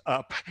house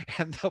up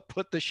and they'll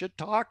put the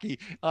shiitake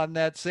on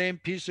that same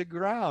piece of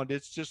ground.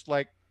 It's just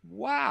like,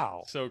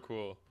 wow. So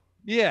cool.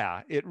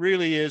 Yeah, it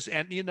really is.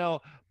 And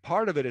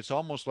part of it, it's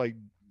almost like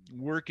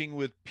working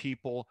with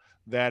people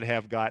that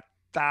have got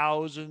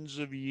thousands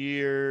of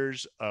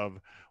years of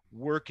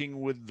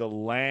working with the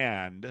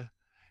land,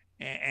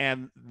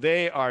 and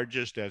they are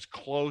just as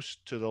close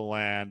to the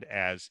land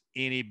as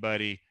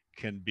anybody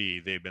can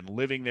be. They've been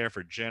living there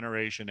for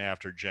generation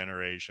after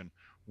generation,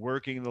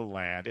 working the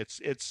land.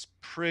 It's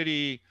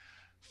pretty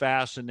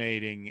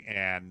fascinating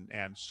and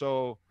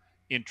so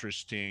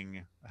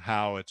interesting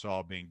how it's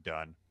all being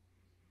done.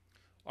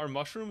 Are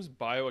mushrooms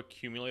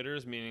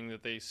bioaccumulators, meaning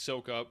that they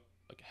soak up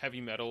like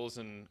heavy metals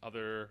and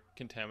other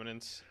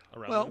contaminants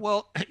around Well, them?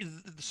 well,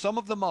 some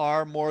of them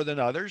are more than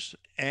others,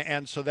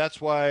 and so that's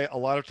why a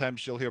lot of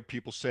times you'll hear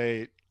people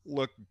say,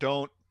 "Look,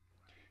 don't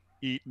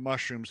eat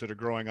mushrooms that are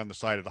growing on the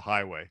side of the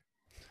highway,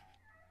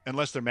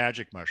 unless they're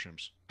magic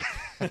mushrooms."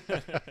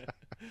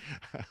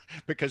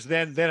 Because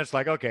then it's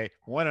like, okay,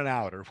 one and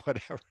out or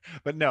whatever.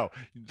 But no,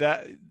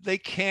 that they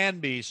can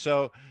be.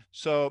 So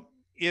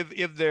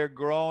if they're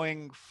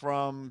growing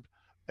from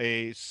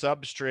a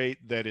substrate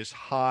that is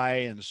high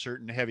in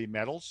certain heavy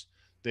metals,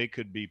 they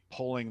could be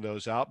pulling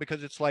those out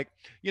because it's like,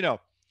 you know,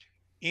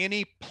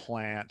 any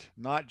plant,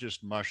 not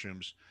just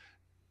mushrooms,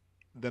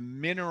 the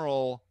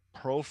mineral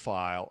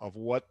profile of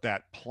what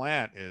that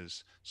plant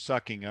is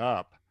sucking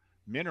up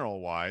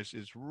mineral wise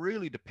is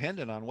really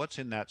dependent on what's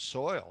in that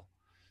soil.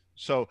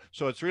 So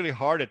it's really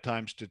hard at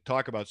times to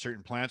talk about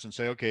certain plants and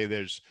say, okay,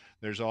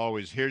 there's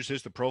always here's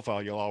the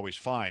profile you'll always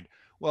find.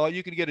 Well,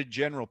 you can get a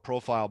general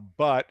profile,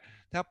 but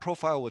that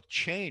profile will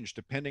change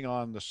depending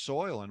on the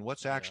soil and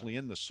what's Yeah. actually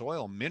in the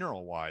soil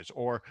mineral wise,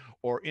 or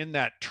in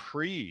that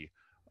tree.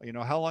 You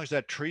know, how long has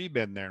that tree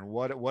been there, and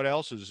what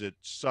else is it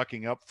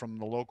sucking up from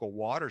the local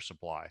water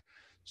supply?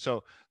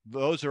 So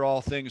those are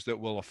all things that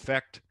will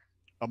affect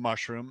a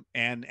mushroom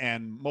and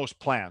most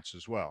plants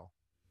as well.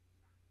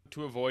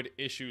 To avoid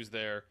issues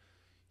there,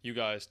 you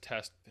guys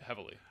test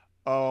heavily.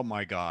 Oh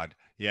my God.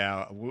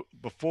 Yeah.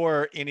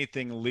 Before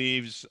anything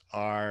leaves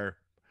our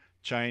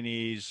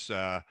Chinese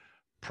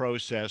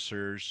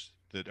processors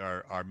that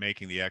are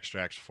making the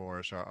extracts for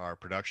us, our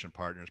production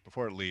partners,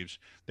 before it leaves,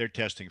 they're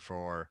testing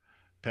for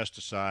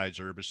pesticides,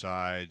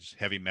 herbicides,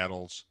 heavy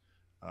metals,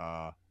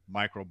 uh,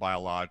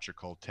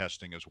 microbiological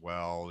testing as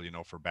well, you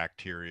know, for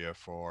bacteria,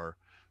 for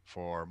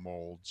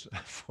molds,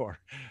 for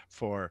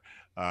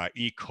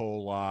E.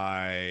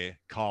 coli,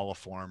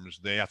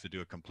 coliforms. They have to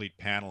do a complete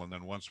panel, and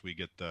then once we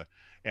get the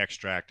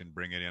extract and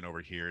bring it in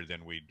over here,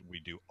 then we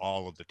do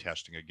all of the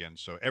testing again.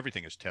 So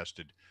everything is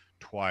tested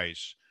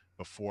twice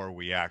before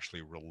we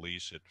actually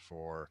release it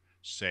for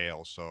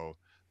sale. So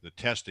the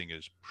testing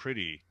is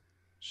pretty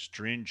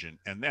stringent.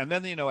 And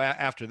then, you know,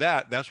 after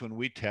that, that's when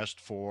we test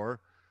for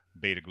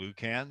beta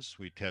glucans.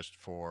 We test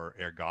for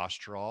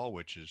ergosterol,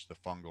 which is the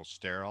fungal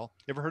sterol.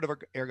 Ever heard of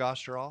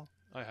ergosterol?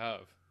 I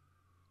have.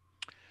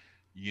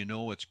 You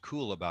know what's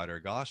cool about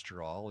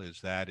ergosterol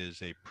is that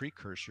is a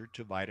precursor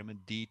to vitamin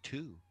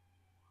D2.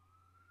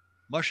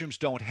 Mushrooms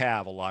don't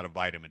have a lot of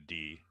vitamin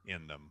D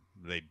in them.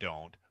 They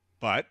don't.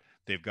 But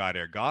they've got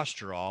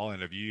ergosterol,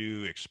 and if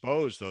you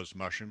expose those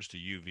mushrooms to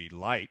UV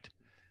light,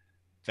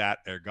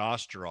 that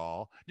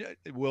ergosterol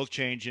will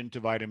change into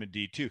vitamin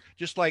D2.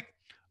 Just like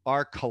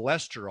our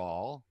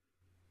cholesterol,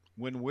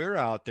 when we're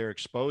out there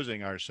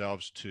exposing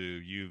ourselves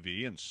to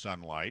UV and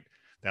sunlight,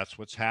 that's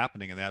what's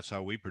happening, and that's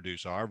how we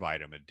produce our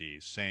vitamin D.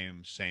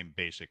 Same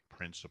basic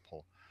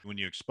principle. When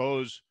you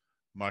expose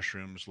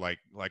mushrooms, like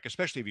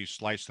especially if you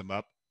slice them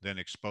up, then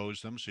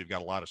expose them, so you've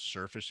got a lot of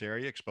surface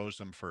area. Expose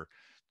them for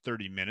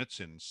 30 minutes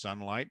in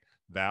sunlight.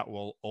 That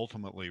will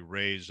ultimately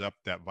raise up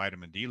that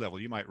vitamin D level.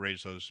 You might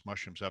raise those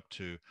mushrooms up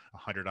to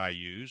 100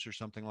 IUs or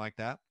something like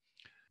that.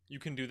 You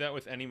can do that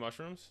with any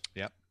mushrooms?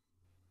 Yep.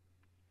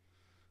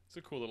 It's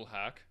a cool little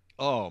hack.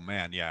 Oh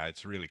man, yeah,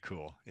 it's really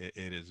cool. It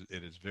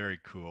is very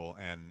cool,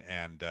 and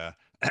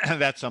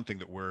that's something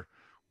that we're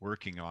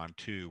working on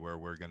too, where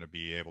we're going to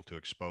be able to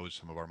expose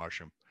some of our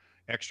mushroom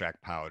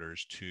extract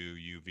powders to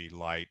UV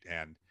light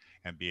and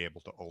be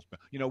able to ultimately,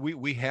 you know,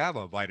 we have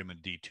a vitamin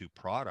D2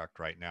 product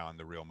right now in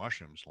the Real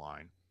Mushrooms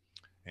line,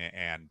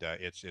 and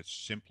it's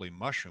simply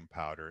mushroom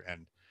powder.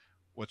 And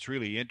what's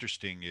really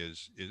interesting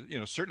is you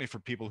know, certainly for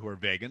people who are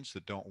vegans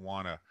that don't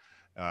want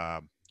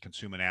to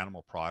consume an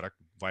animal product,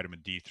 vitamin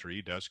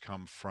D3 does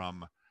come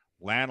from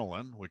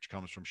lanolin, which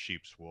comes from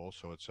sheep's wool,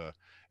 so it's a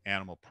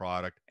animal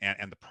product,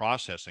 and the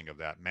processing of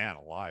that, man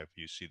alive,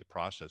 you see the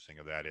processing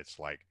of that, it's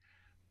like,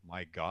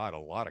 my God, a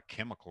lot of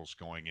chemicals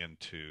going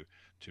into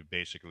to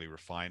basically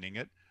refining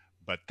it.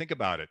 But think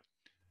about it,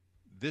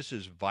 this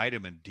is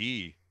vitamin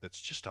D that's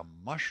just a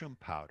mushroom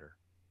powder.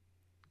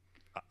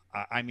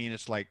 I mean,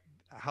 it's like,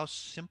 how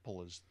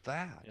simple is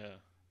that? Yeah.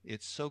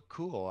 It's so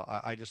cool.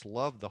 I just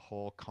love the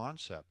whole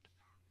concept.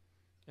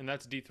 And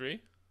that's D3?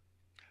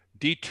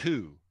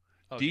 D2,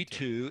 Oh,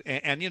 D2.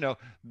 D2, and you know,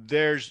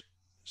 there's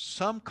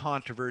some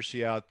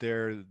controversy out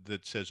there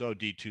that says, oh,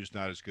 D2 is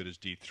not as good as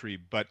D3,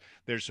 but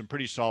there's some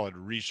pretty solid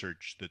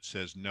research that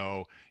says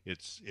no,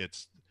 it's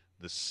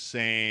the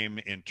same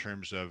in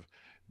terms of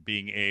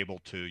being able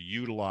to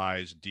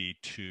utilize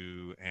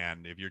D2,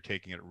 and if you're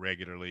taking it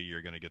regularly,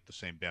 you're going to get the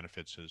same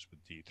benefits as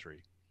with D3.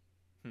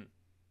 Hmm.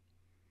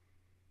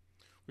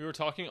 We were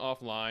talking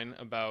offline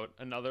about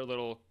another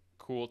little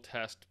cool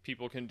test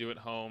people can do at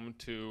home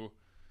to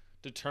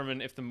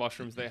determine if the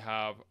mushrooms they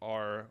have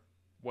are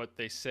what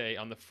they say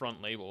on the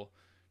front label.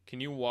 Can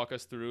you walk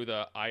us through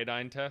the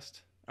iodine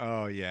test?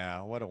 Oh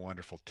yeah, what a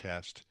wonderful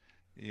test.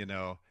 You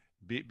know,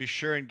 be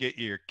sure and get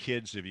your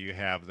kids, if you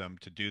have them,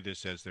 to do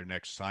this as their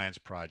next science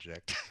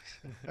project.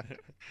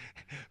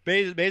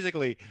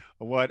 Basically,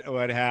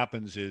 what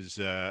happens is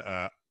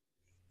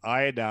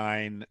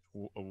iodine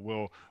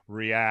will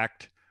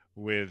react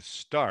with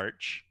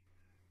starch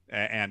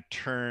and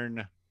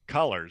turn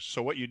colors.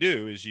 So what you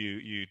do is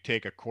you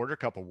take a quarter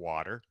cup of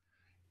water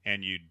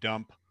and you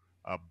dump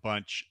a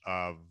bunch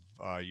of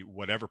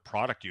whatever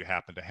product you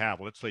happen to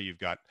have. Let's say you've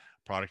got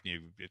product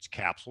and it's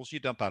capsules. You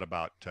dump out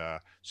about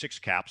 6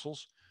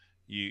 capsules.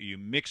 You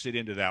mix it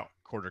into that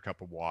quarter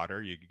cup of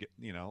water. You get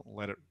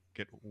let it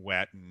get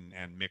wet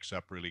and mix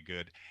up really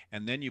good,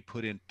 and then you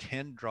put in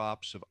 10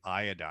 drops of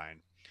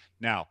iodine.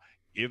 Now,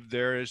 if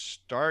there is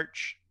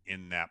starch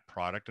in that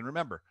product, and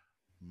remember,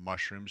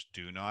 mushrooms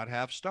do not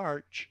have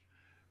starch,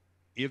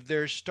 if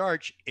there's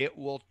starch, it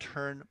will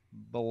turn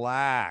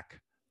black,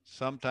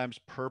 sometimes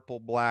purple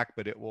black,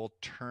 but it will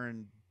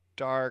turn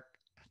dark,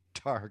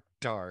 dark,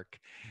 dark.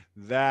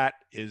 That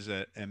is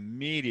an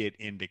immediate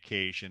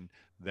indication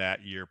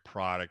that your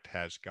product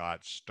has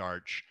got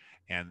starch,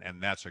 and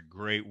that's a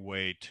great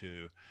way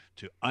to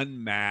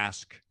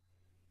unmask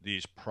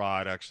these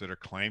products that are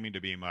claiming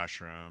to be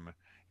mushroom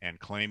and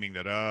claiming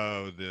that,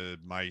 oh, the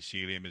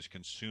mycelium is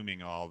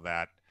consuming all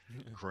that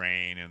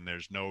grain and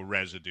there's no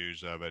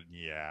residues of it.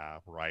 Yeah,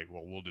 right.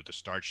 Well, we'll do the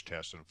starch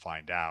test and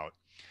find out.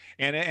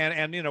 And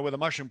with a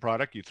mushroom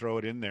product, you throw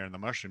it in there in the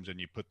mushrooms and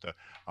you put the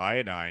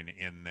iodine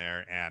in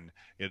there, and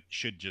it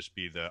should just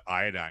be the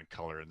iodine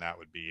color, and that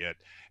would be it.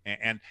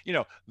 And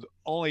the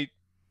only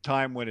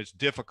time when it's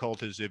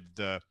difficult is if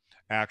the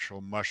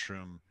actual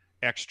mushroom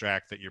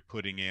extract that you're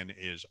putting in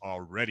is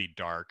already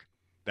dark.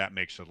 That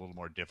makes it a little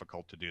more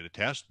difficult to do the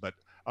test. But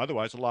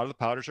otherwise, a lot of the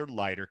powders are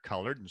lighter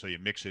colored, and so you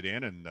mix it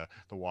in, and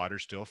the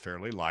water's still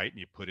fairly light, and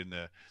you put in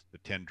the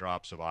 10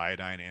 drops of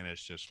iodine, and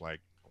it's just like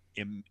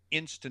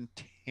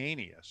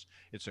instantaneous.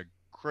 It's a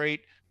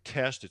great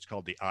test. It's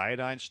called the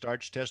iodine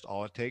starch test.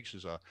 All it takes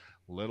is a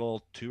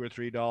little $2 or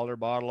 $3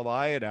 bottle of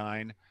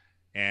iodine,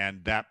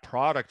 and that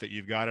product that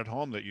you've got at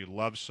home that you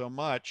love so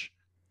much,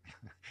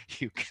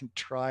 you can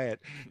try it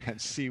and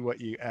see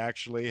what you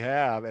actually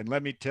have. And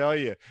let me tell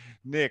you,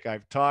 Nick,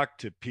 I've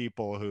talked to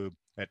people who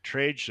at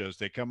trade shows,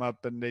 they come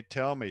up and they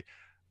tell me,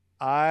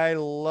 I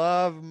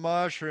love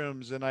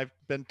mushrooms and I've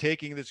been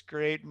taking this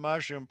great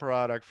mushroom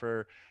product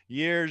for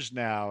years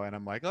now. And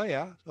I'm like, oh,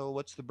 yeah. So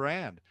what's the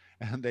brand?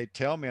 And they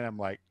tell me, and I'm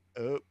like,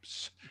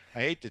 oops, I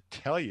hate to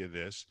tell you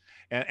this.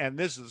 And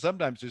this is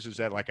sometimes this is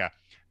at like a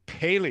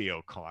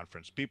paleo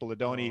conference, people that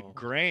don't eat Oh.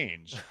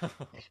 grains.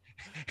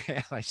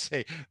 And I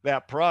say,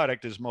 that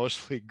product is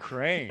mostly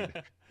grain.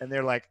 And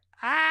they're like,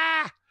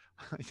 ah,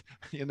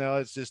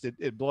 it's just,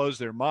 it blows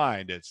their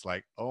mind. It's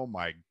like, oh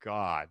my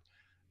God,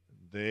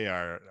 they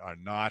are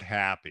not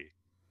happy.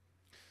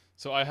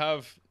 So I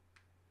have,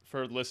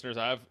 for listeners,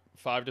 I have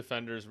Five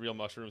Defenders Real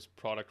Mushrooms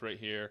product right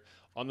here.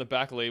 On the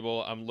back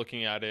label, I'm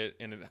looking at it,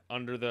 and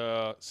under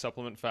the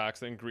supplement facts,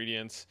 the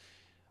ingredients,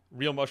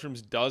 Real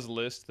Mushrooms does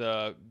list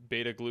the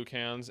beta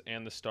glucans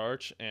and the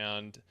starch,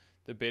 and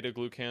the beta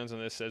glucans on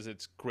this says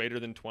it's greater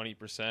than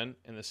 20%,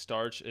 and the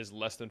starch is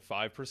less than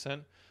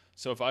 5%.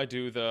 So if I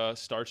do the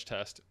starch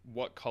test,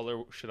 what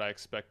color should I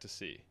expect to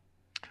see?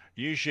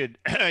 You should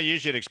you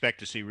should expect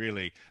to see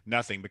really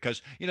nothing,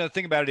 because the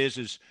thing about it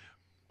is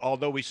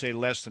although we say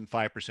less than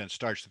 5%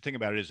 starch, the thing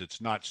about it is it's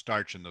not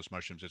starch in those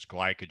mushrooms, it's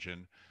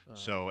glycogen. Uh,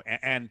 So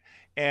and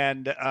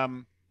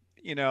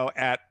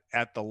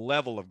at the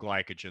level of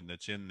glycogen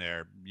that's in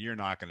there, you're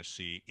not going to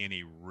see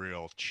any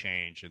real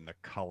change in the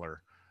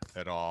color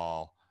at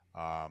all.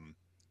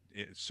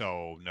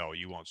 So no,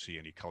 you won't see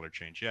any color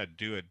change. Yeah,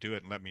 do it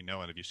and let me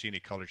know. And if you see any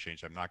color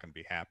change, I'm not going to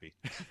be happy.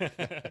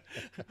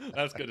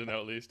 That's good to know,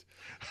 at least.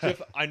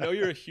 Jeff, I know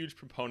you're a huge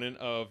proponent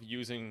of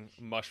using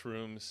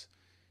mushrooms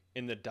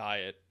in the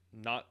diet,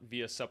 not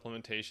via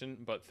supplementation,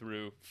 but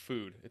through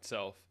food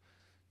itself.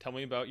 Tell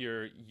me about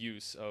your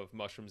use of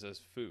mushrooms as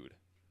food.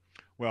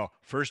 Well,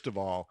 first of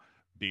all,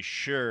 be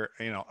sure,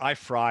 I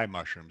fry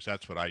mushrooms.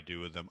 That's what I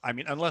do with them. I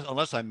mean,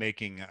 unless I'm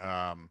making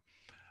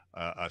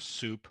a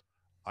soup,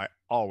 I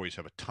always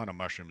have a ton of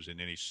mushrooms in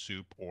any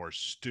soup or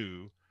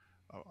stew.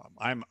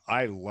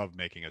 I love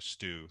making a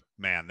stew.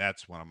 Man,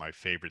 that's one of my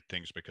favorite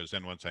things, because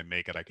then once I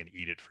make it, I can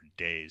eat it for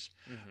days.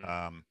 Mm-hmm.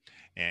 Um,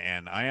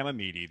 and I am a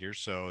meat eater,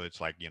 so it's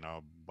like,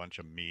 a bunch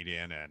of meat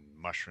in and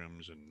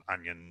mushrooms and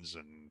onions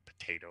and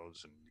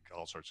potatoes and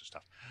all sorts of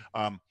stuff.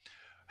 Um,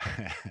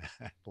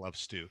 love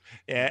stew.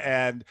 Nice.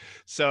 And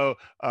so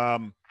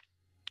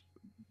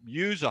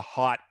use a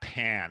hot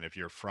pan if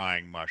you're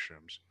frying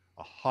mushrooms.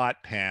 A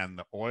hot pan,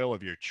 the oil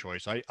of your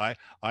choice. I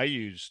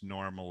use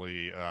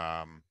normally,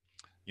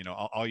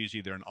 I'll use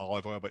either an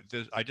olive oil, but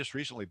I just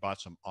recently bought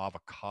some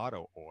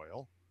avocado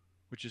oil,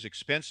 which is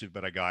expensive,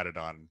 but I got it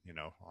on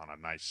a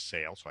nice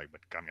sale. So I'm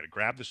going to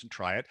grab this and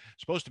try it.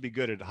 It's supposed to be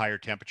good at higher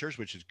temperatures,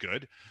 which is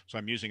good. So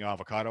I'm using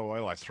avocado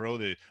oil. I throw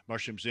the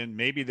mushrooms in.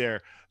 Maybe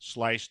they're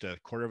sliced a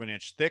quarter of an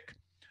inch thick.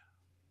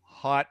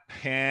 Hot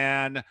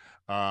pan.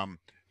 Um,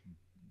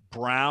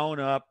 Brown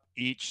up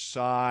each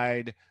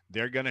side.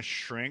 They're going to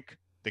shrink.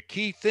 The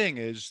key thing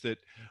is that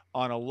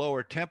on a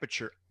lower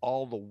temperature,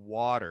 all the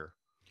water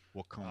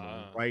will come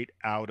Ah. right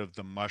out of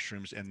the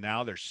mushrooms. And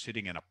now they're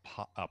sitting in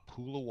a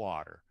pool of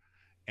water.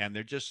 and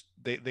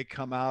they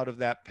come out of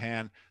that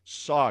pan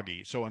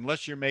soggy. So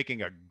unless you're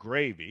making a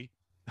gravy,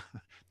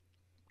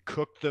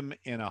 cook them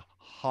in a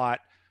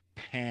hot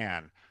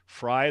pan.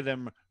 Fry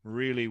them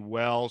really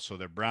well so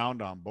they're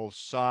browned on both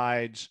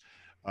sides.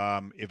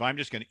 If I'm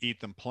just going to eat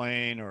them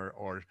plain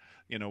or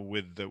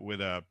with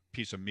a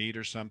piece of meat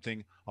or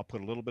something, I'll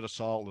put a little bit of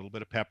salt, a little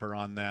bit of pepper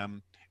on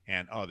them,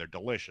 and oh, they're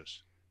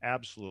delicious,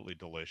 absolutely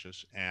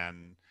delicious.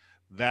 And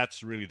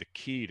that's really the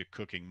key to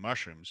cooking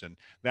mushrooms, and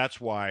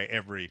that's why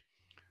every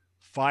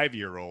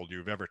 5-year-old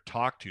you've ever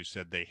talked to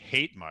said they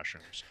hate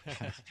mushrooms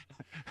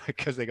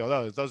because they go,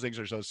 oh, those things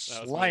are so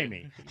That was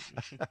funny. slimy.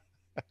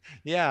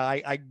 Yeah,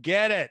 I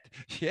get it.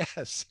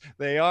 Yes,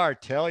 they are.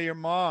 Tell your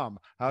mom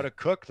how to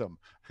cook them.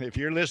 If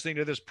you're listening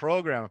to this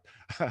program,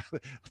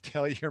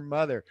 tell your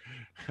mother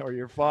or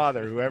your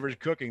father, whoever's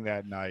cooking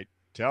that night,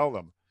 tell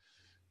them,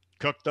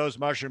 cook those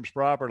mushrooms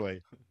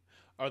properly.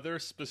 Are there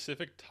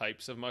specific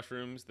types of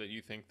mushrooms that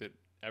you think that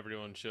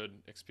everyone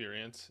should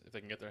experience if they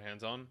can get their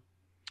hands on?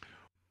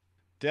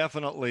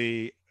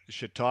 Definitely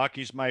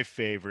shiitake's my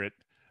favorite.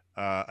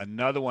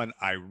 Another one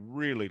I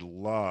really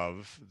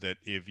love that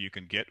if you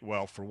can get,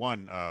 well, for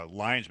one,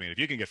 lion's mane. If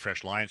you can get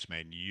fresh lion's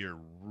mane, you're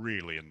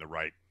really in the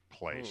right Ooh,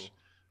 place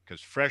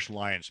because fresh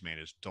lion's mane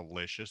is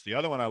delicious. The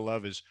other one I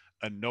love is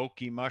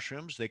enoki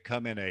mushrooms. They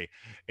come in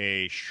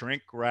a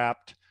shrink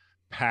wrapped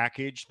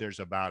package. There's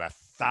about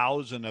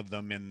 1,000 of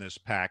them in this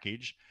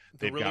package. the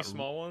They've really got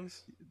small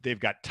ones? they've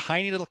got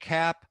tiny little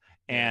cap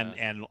Yeah.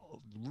 and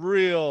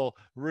real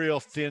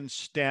thin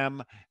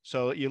stem.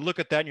 So you look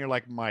at that and you're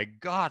like, my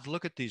God,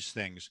 look at these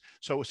things.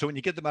 So when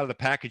you get them out of the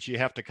package, you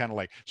have to kind of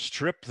like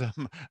strip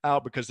them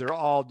out because they're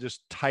all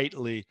just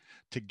tightly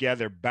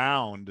together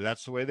bound.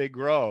 That's the way they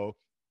grow.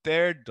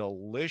 They're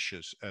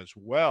delicious as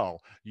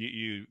well.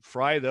 You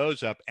fry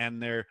those up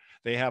and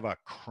they have a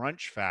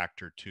crunch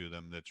factor to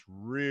them that's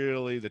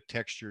really, the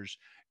texture's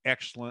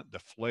excellent, the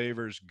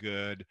flavor's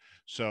good.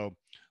 So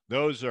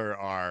those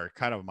are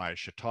kind of my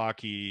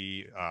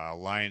shiitake,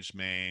 lion's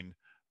mane,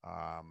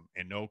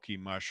 enoki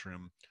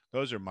mushroom.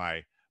 Those are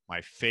my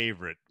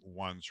favorite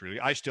ones. Really,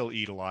 I still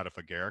eat a lot of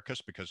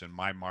agaricus because in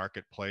my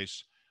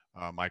marketplace,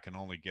 I can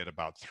only get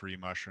about 3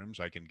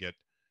 mushrooms. I can get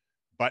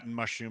button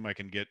mushroom, I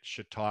can get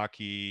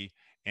shiitake,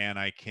 and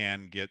I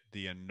can get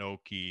the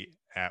enoki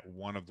at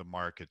one of the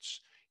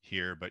markets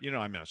here. But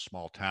I'm in a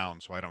small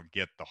town, so I don't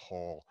get the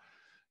whole.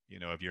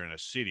 If you're in a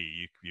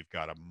city, you've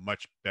got a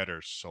much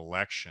better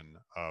selection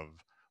of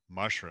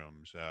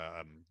mushrooms.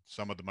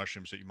 Some of the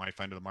mushrooms that you might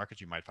find in the markets,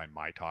 you might find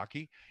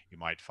maitake, you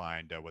might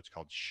find what's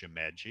called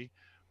shimeji,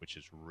 which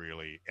is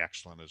really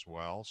excellent as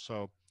well.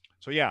 So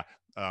yeah,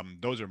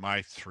 those are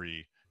my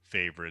 3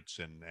 favorites,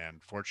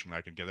 and fortunately,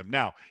 I can get them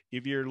now.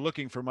 If you're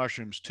looking for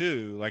mushrooms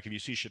too, like if you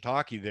see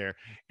shiitake there,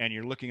 and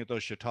you're looking at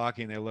those shiitake,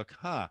 and they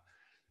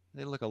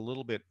look a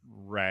little bit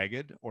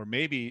ragged, or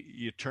maybe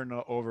you turn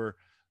over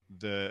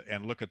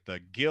and look at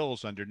the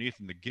gills underneath,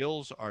 and the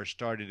gills are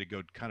starting to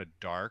go kind of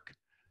dark,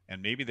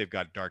 and maybe they've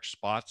got dark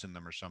spots in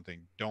them or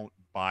something. Don't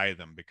buy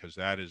them because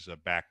that is a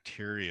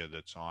bacteria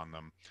that's on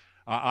them.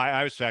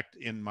 I was, in fact,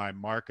 in my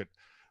market,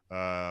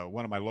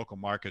 one of my local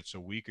markets a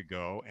week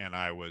ago, and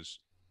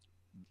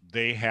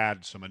they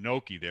had some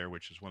enoki there,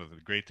 which is one of the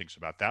great things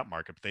about that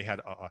market. But they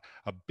had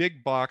a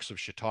big box of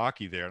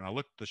shiitake there, and I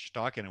looked at the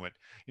shiitake and I went,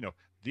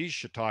 these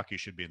shiitake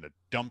should be in the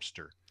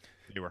dumpster.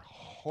 They were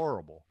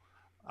horrible.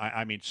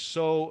 I mean,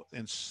 so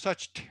in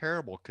such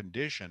terrible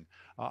condition.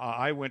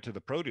 I went to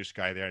the produce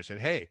guy there. I said,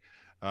 "Hey,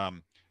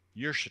 um,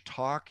 your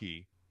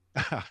shiitake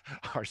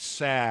are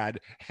sad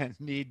and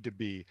need to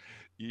be.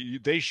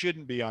 They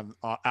shouldn't be on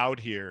out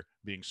here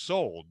being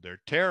sold.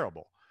 They're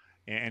terrible."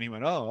 And he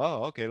went,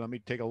 "Oh, okay. Let me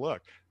take a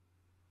look."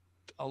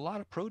 A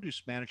lot of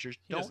produce managers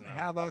He doesn't don't know.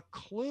 have a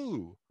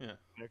clue Yeah.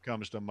 when it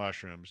comes to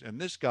mushrooms.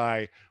 And this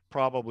guy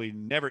probably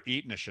never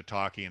eaten a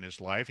shiitake in his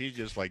life. He's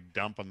just like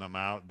dumping them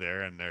out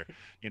there, and they're,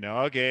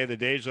 okay, the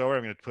day's over.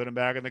 I'm going to put them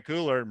back in the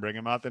cooler and bring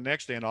them out the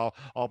next day, and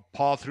I'll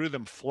paw through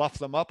them, fluff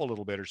them up a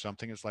little bit or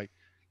something. It's like,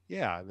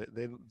 yeah,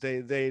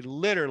 they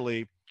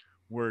literally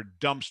were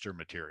dumpster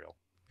material.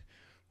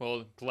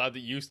 Well, glad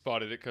that you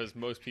spotted it because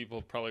most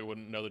people probably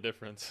wouldn't know the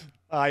difference.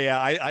 Yeah,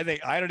 I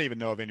think I don't even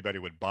know if anybody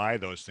would buy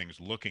those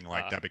things looking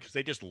like Ah. that because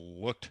they just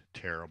looked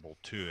terrible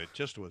too. It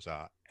just was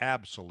a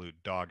absolute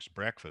dog's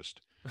breakfast.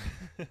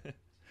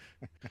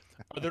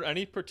 Are there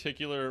any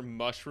particular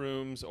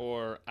mushrooms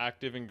or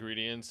active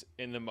ingredients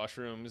in the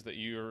mushrooms that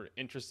you're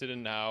interested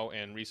in now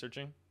and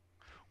researching?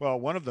 Well,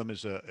 one of them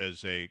is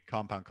a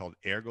compound called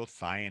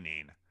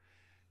ergothioneine.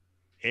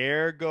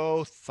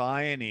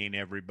 Ergothioneine,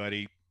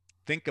 everybody.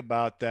 Think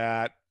about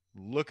that.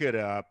 Look it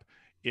up.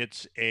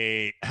 It's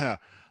a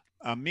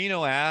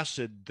amino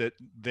acid that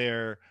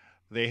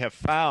they have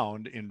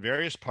found in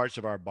various parts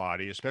of our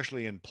body,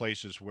 especially in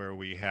places where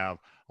we have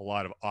a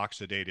lot of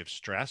oxidative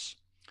stress.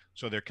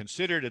 So they're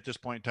considered at this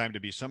point in time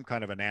to be some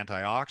kind of an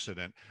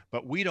antioxidant,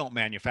 but we don't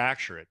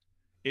manufacture it.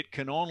 It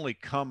can only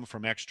come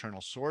from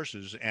external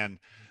sources, and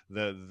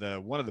the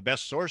one of the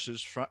best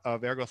sources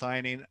of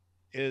ergothioneine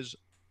is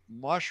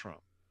mushroom.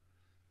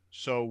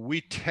 So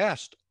we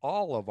test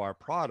all of our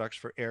products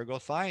for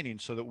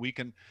ergothioneine so that we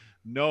can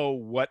know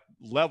what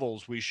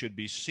levels we should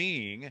be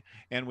seeing.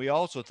 And we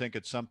also think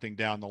it's something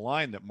down the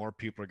line that more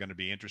people are going to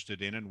be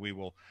interested in, and we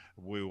will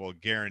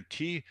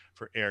guarantee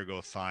for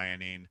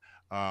ergothioneine.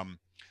 Um,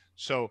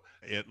 so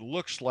it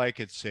looks like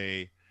it's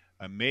a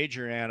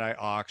major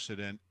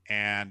antioxidant,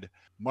 and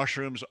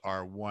mushrooms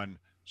are one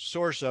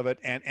source of it.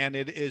 And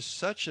it is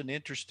such an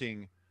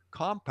interesting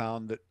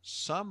compound that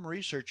some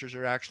researchers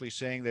are actually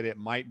saying that it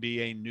might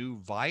be a new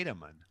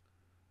vitamin.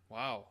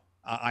 Wow.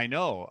 I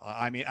know.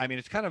 I mean,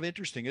 it's kind of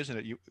interesting, isn't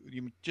it? You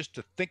just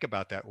to think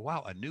about that.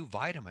 Wow, a new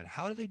vitamin.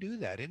 How do they do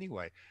that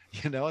anyway?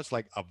 It's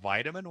like a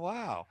vitamin.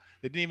 Wow,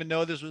 they didn't even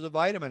know this was a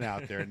vitamin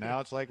out there.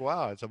 Now it's like,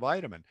 wow, it's a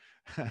vitamin.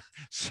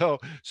 So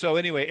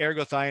anyway,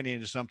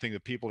 ergothioneine is something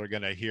that people are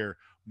going to hear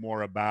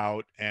more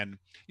about. And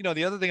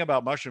the other thing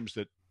about mushrooms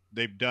that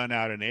they've done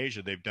out in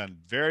Asia, they've done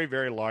very,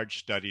 very large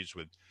studies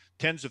with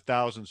tens of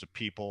thousands of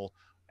people,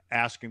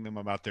 asking them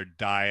about their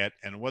diet,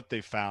 and what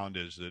they found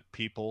is that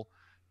people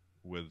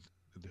with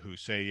who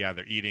say, yeah,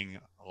 they're eating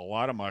a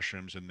lot of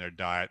mushrooms in their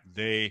diet,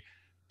 they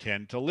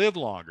tend to live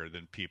longer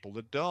than people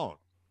that don't.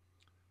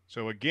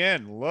 So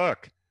again,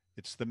 look,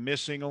 it's the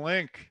missing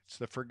link. It's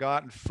the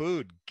forgotten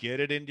food.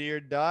 Get it into your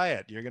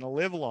diet. You're going to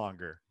live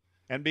longer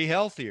and be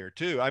healthier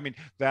too. I mean,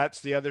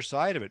 that's the other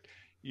side of it.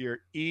 You're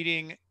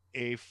eating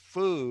a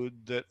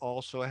food that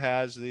also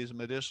has these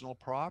medicinal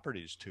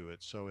properties to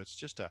it. So it's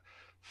just a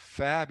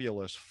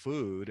fabulous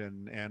food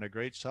and a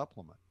great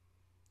supplement.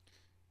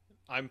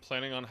 I'm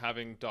planning on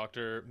having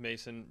Dr.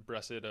 Mason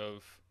Bressett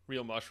of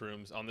Real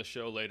Mushrooms on the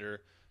show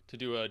later to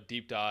do a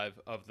deep dive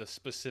of the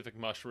specific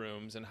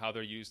mushrooms and how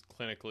they're used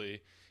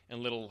clinically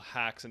and little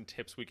hacks and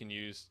tips we can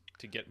use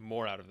to get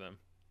more out of them.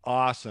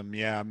 Awesome.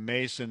 Yeah,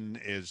 Mason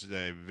is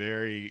a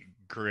very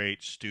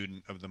great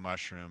student of the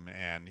mushroom,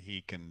 and he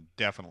can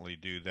definitely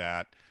do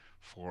that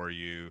for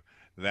you.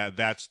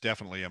 That's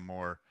definitely a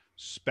more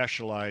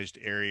specialized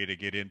area to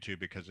get into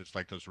because it's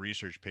like those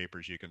research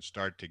papers. You can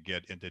start to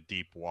get into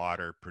deep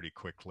water pretty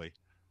quickly.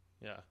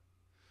 Yeah.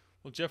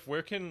 Well, Jeff,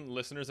 where can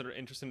listeners that are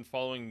interested in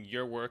following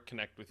your work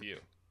connect with you?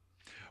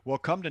 Well,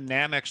 come to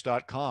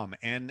Nammex.com,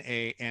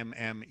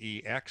 Nammex.com,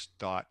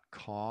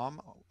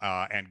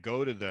 and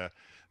go to the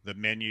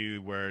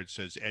menu where it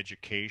says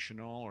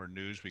educational or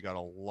news. We got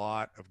a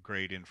lot of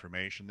great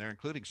information there,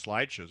 including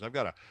slideshows. I've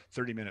got a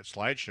 30-minute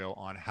slideshow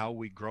on how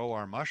we grow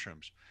our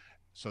mushrooms.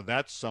 So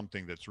that's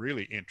something that's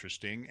really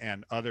interesting,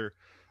 and other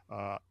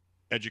uh,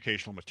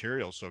 educational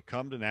materials. So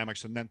come to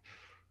Nammex, and then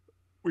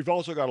we've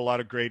also got a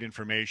lot of great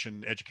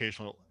information,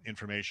 educational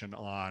information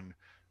on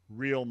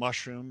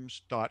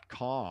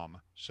realmushrooms.com.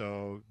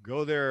 So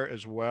go there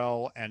as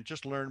well and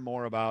just learn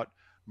more about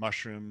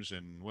mushrooms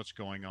and what's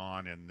going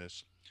on in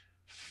this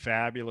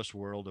fabulous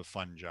world of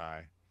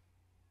fungi.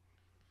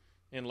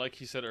 And like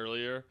he said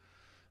earlier,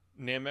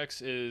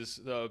 Nammex is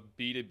the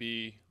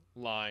B2B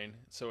line.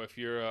 So if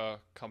you're a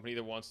company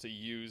that wants to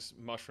use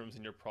mushrooms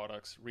in your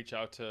products, reach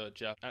out to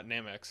Jeff at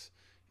Nammex.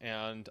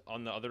 And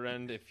on the other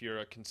end, if you're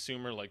a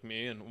consumer like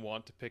me and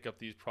want to pick up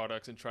these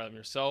products and try them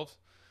yourself,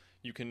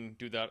 you can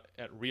do that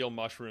at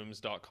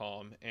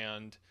realmushrooms.com.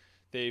 And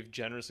they've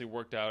generously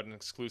worked out an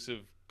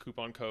exclusive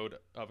coupon code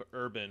of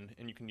Urban,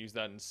 and you can use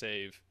that and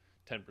save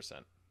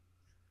 10%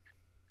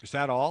 Is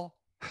that all?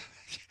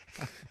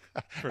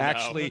 for now.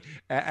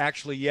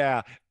 Actually,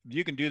 yeah,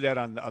 you can do that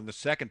on the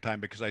second time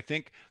because I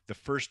think the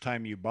first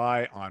time you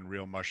buy on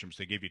Real Mushrooms,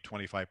 they give you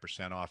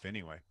 25% off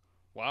anyway.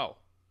 Wow.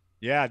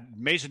 Yeah,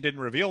 Mason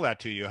didn't reveal that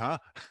to you, huh?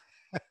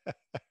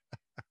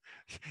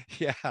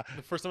 Yeah.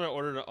 The first time I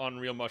ordered on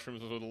Real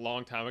Mushrooms was a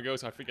long time ago,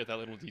 so I forget that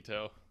little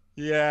detail.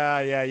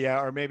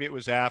 Yeah. Or maybe it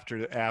was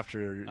after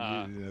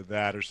Uh,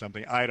 that or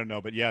something. I don't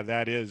know, but yeah,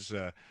 that is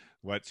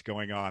what's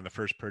going on. The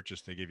first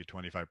purchase, they give you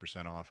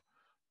 25% off.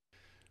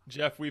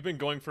 Jeff, we've been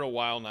going for a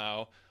while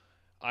now.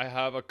 I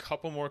have a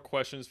couple more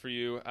questions for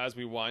you as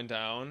we wind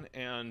down,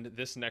 and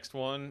this next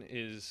one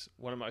is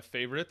one of my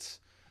favorites.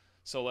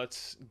 So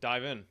let's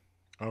dive in.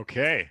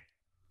 Okay.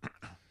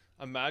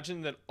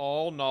 Imagine that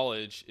all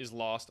knowledge is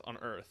lost on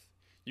Earth.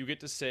 You get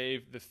to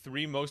save the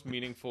three most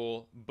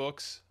meaningful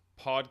books,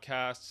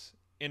 podcasts,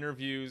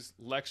 interviews,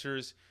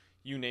 lectures,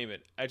 you name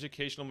it,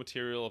 educational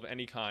material of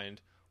any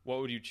kind. What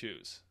would you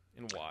choose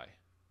and why?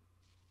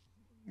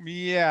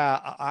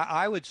 Yeah,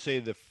 I would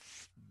say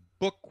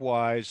book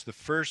wise, the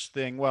first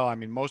thing, well, I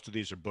mean, most of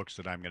these are books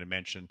that I'm going to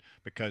mention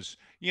because,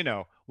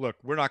 look,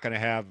 we're not going to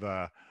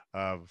have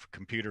of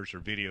computers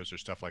or videos or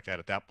stuff like that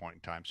at that point in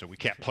time, so we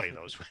can't play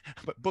those.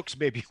 But books,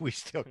 maybe we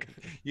still can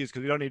use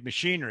because we don't need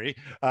machinery.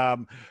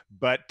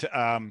 But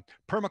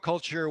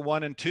Permaculture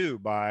 1 and 2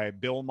 by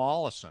Bill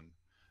Mollison.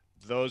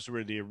 Those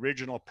were the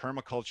original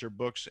permaculture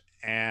books.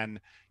 And,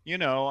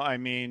 I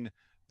mean,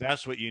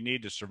 that's what you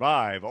need to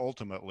survive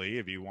ultimately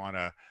if you want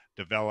to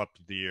develop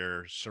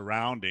your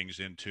surroundings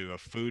into a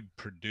food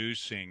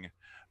producing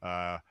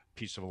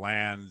piece of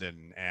land.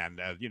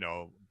 And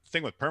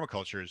thing with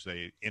permaculture is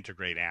they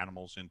integrate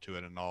animals into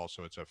it and all.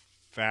 So it's a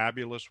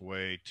fabulous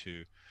way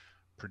to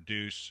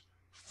produce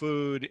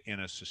food in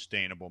a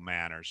sustainable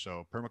manner.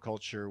 So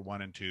Permaculture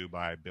 1 and 2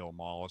 by Bill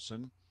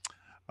Mollison.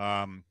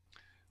 Um,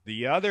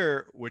 the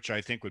other, which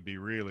I think would be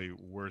really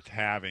worth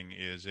having,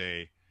 is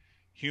a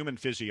human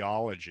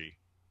physiology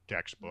Mm.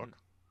 textbook,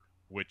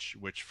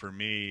 which for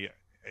me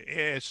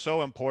is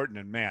so important.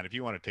 And man, if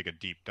you want to take a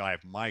deep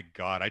dive, my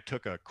God, I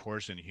took a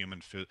course in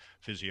human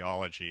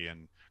physiology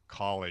in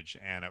college,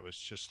 and it was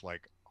just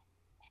like,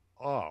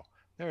 oh,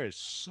 there is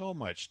so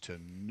much to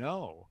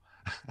know.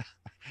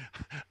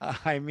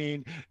 I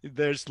mean,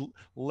 there's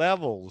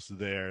levels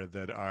there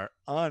that are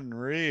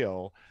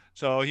unreal.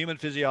 So human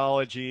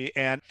physiology,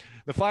 and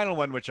the final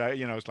one, which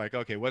it's like,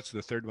 okay, what's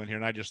the third one here?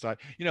 And I just thought,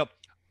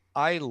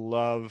 I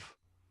love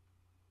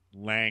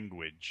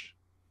language.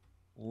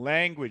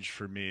 Language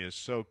for me is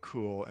so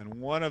cool, and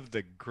one of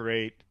the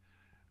great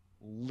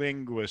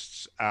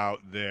linguists out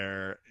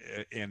there,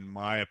 in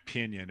my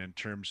opinion, in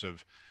terms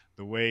of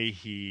the way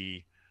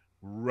he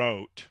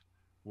wrote,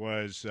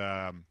 was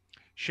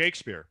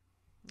Shakespeare.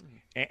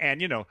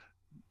 Mm. And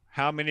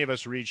how many of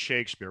us read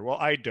Shakespeare? Well,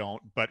 I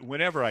don't, but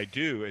whenever I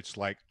do, it's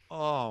like,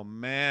 oh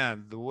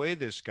man, the way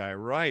this guy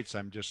writes,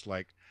 I'm just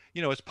like,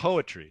 it's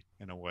poetry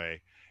in a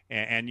way.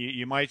 And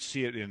you might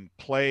see it in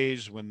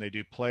plays when they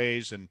do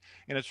plays, and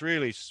it's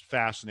really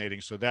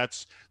fascinating. So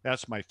that's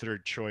my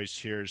third choice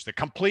here is the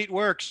complete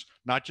works,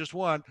 not just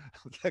one,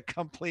 the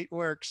complete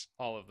works.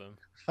 All of them.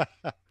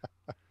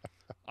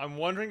 I'm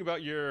wondering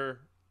about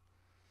your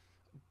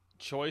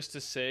choice to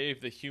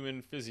save the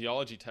human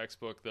physiology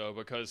textbook, though,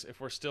 because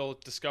if we're still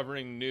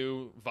discovering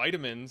new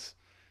vitamins,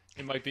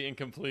 it might be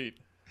incomplete.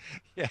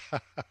 Yeah.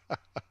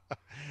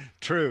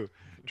 True,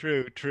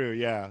 true.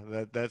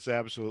 Yeah, that's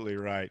absolutely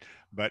right.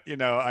 But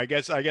I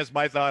guess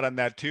my thought on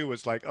that too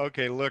was like,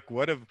 okay, look,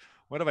 what if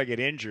I get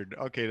injured?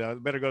 Okay, now I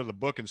better go to the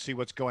book and see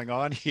what's going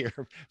on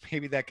here.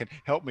 Maybe that can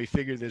help me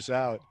figure this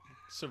out.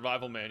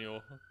 Survival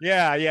manual.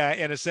 Yeah, yeah,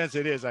 in a sense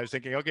it is. I was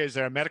thinking, okay, is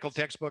there a medical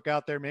textbook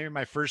out there? Maybe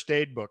my first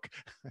aid book.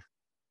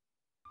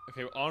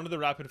 Okay, on to the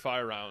rapid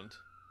fire round.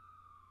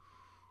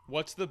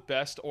 What's the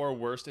best or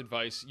worst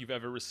advice you've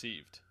ever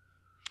received?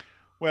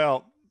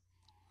 Well,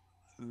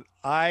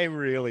 I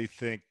really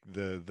think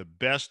the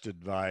best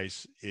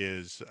advice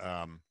is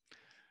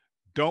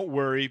don't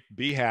worry,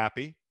 be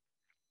happy.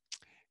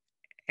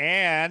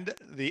 And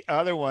the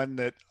other one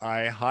that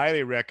I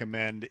highly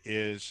recommend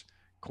is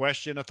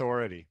question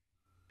authority.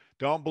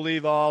 Don't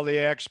believe all the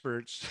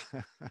experts.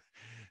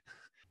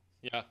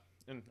 Yeah,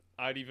 and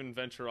I'd even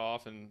venture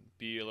off and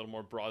be a little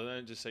more broad than that,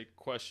 and just say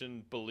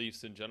question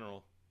beliefs in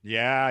general.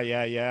 Yeah,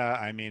 yeah, yeah.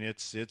 I mean,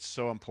 it's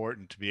so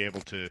important to be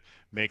able to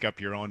make up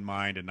your own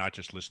mind and not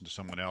just listen to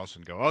someone else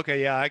and go,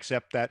 "Okay, yeah, I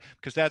accept that,"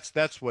 because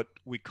that's what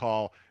we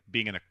call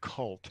being in a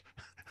cult.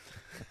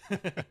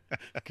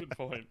 Good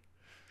point.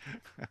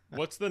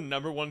 What's the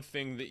number one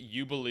thing that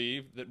you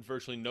believe that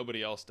virtually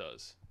nobody else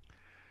does?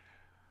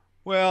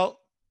 Well,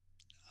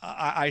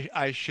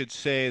 I should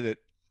say that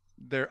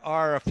there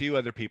are a few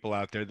other people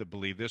out there that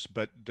believe this,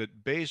 but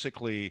that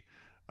basically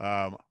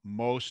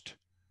most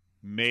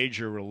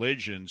major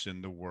religions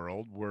in the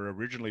world were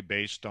originally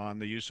based on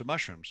the use of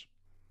mushrooms.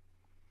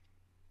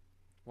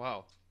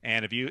 Wow.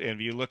 And if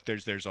you look,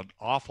 there's an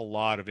awful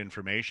lot of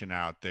information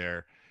out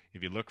there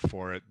if you look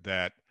for it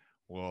that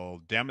will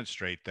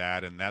demonstrate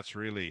that, and that's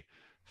really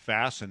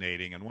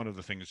fascinating. And one of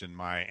the things in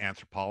my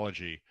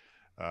anthropology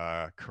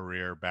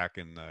career back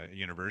in the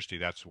university,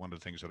 that's one of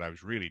the things that I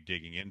was really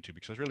digging into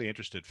because I was really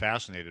interested,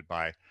 fascinated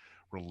by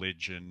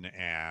religion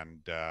and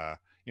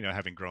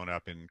having grown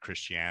up in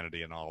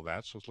Christianity and all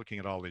that. So I was looking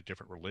at all the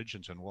different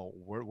religions and well,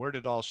 where did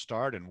it all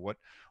start and what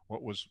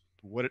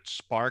it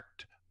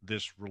sparked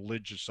this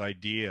religious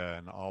idea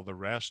and all the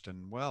rest.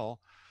 And well,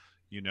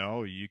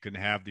 you can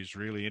have these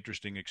really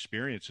interesting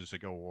experiences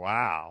that go,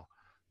 wow,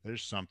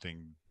 there's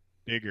something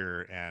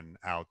bigger and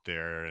out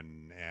there.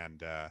 And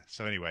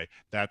so anyway,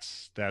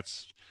 that's that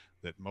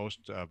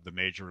most of the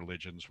major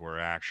religions were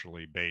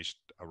actually based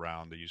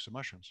around the use of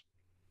mushrooms.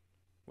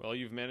 Well,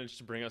 you've managed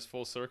to bring us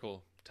full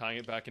circle, tying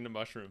it back into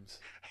mushrooms.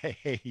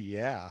 Hey,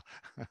 yeah.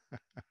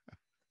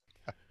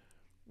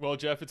 Well,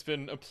 Jeff, it's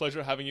been a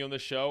pleasure having you on the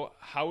show.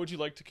 How would you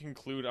like to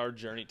conclude our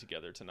journey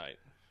together tonight?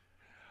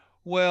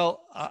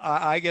 Well,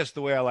 I guess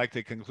the way I like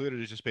to conclude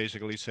it is just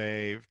basically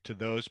say to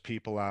those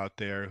people out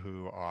there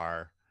who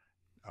are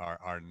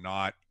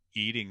not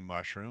eating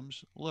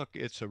mushrooms, look,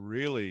 it's a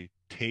really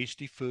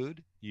tasty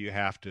food. You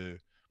have to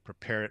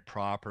prepare it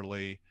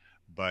properly,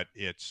 but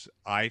it's,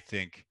 I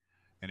think,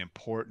 an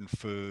important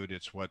food.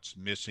 It's what's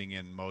missing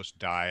in most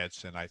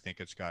diets, and I think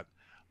it's got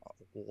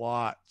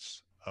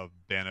lots of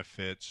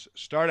benefits.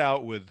 Start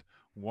out with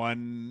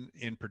one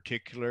in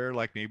particular,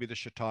 like maybe the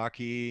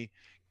shiitake,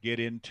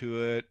 get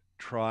into it,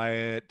 try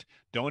it.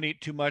 Don't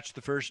eat too much the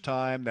first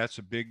time. That's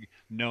a big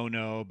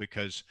no-no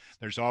because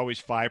there's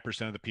always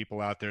 5% of the people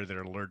out there that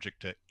are allergic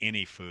to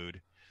any food.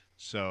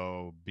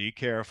 So be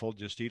careful,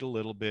 just eat a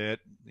little bit,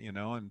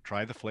 and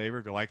try the flavor.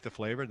 If you like the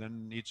flavor,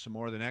 then eat some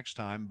more the next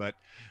time. But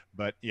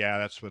yeah,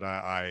 that's what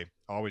I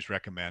always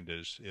recommend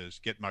is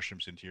get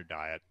mushrooms into your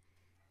diet.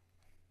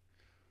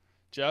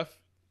 Jeff,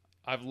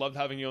 I've loved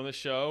having you on the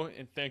show,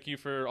 and thank you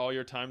for all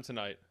your time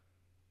tonight.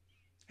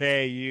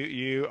 Hey,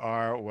 you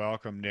are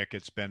welcome, Nick.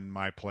 It's been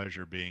my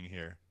pleasure being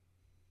here.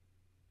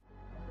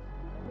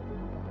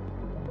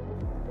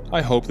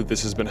 I hope that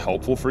this has been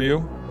helpful for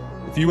you.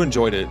 If you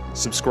enjoyed it,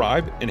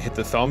 subscribe and hit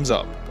the thumbs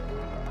up.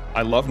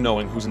 I love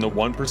knowing who's in the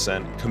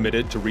 1%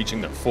 committed to reaching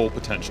their full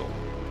potential.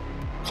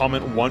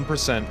 Comment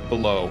 1%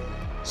 below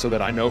so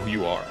that I know who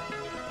you are.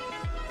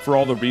 For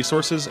all the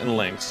resources and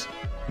links,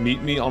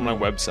 meet me on my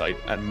website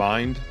at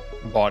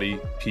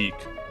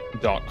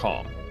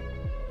mindbodypeak.com.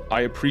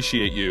 I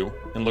appreciate you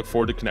and look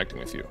forward to connecting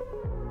with you.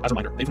 As a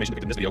reminder, the information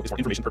depicted in this video is for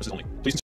information purposes only. Please